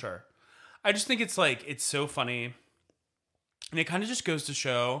 for sure. I just think it's like, it's so funny. And it kind of just goes to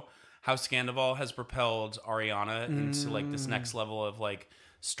show how Scandival has propelled Ariana into like this next level of like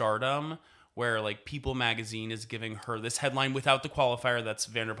stardom, where like People Magazine is giving her this headline without the qualifier that's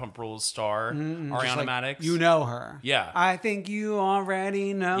Vanderpump Rules star Ariana Madix. You know her. Yeah. I think you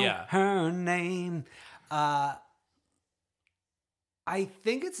already know her name. I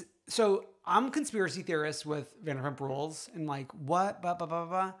think it's, so I'm a conspiracy theorist with Vanderpump Rules and like what, blah, blah, blah,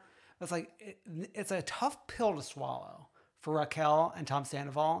 blah. It's like, it's a tough pill to swallow for Raquel and Tom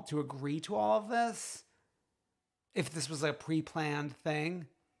Sandoval to agree to all of this if this was a pre-planned thing.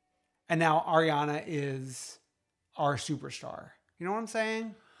 And now Ariana is our superstar. You know what I'm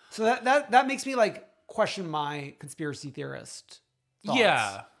saying? So that makes me like question my conspiracy theorist thoughts.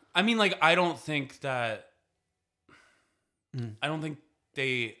 Yeah. I mean, like, I don't think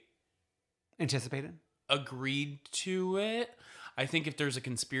they anticipated, agreed to it. I think if there's a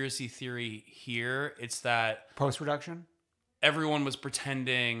conspiracy theory here, it's that post-production, everyone was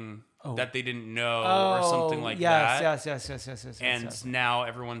pretending that they didn't know or something like that. Yes. And now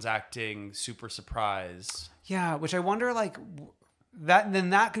everyone's acting super surprised. Yeah, which I wonder, like,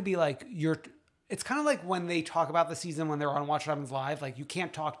 that could be like it's kind of like when they talk about the season when they're on Watch What Happens Live, like you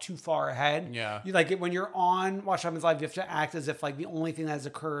can't talk too far ahead. Yeah. You like it when you're on Watch What Happens Live, you have to act as if like the only thing that has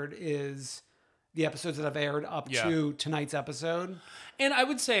occurred is the episodes that have aired up to tonight's episode. And I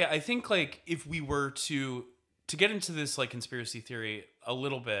would say, I think like if we were to get into this like conspiracy theory a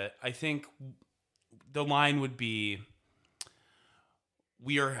little bit, I think the line would be,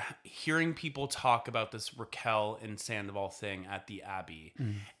 we are hearing people talk about this Raquel and Sandoval thing at the Abbey.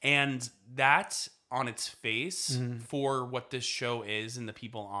 And that on its face for what this show is and the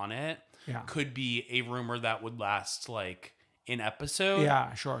people on it could be a rumor that would last like an episode.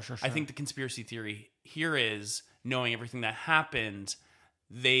 Yeah, sure. I think the conspiracy theory here is, knowing everything that happened,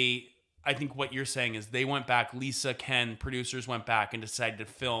 I think what you're saying is they went back, Lisa, Ken, producers went back and decided to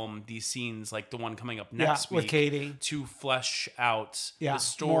film these scenes like the one coming up next week with Katie to flesh out the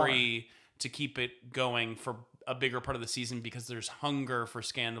story to keep it going for a bigger part of the season, because there's hunger for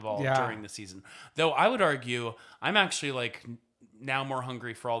Scandival during the season. Though I would argue I'm actually like now more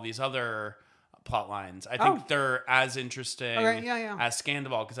hungry for all these other plot lines. I think they're as interesting as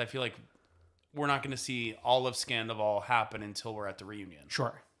Scandival, because I feel like we're not going to see all of Scandival happen until we're at the reunion.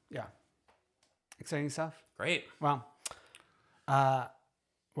 Sure. Yeah. Exciting stuff. Great. Wow.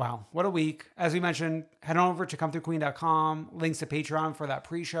 Wow. What a week. As we mentioned, head on over to comethroughqueen.com. Links to Patreon for that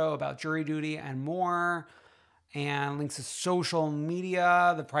pre-show about jury duty and more. And links to social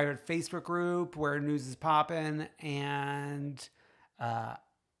media, the private Facebook group where news is popping, and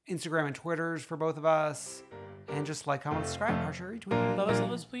Instagram and Twitters for both of us. And just like, comment, subscribe, our share, retweet. Love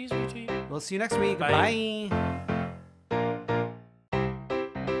us, please retweet. We'll see you next week. Bye. Bye.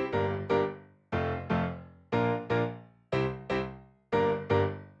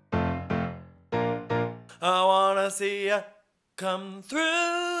 I wanna see ya come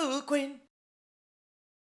through, Queen.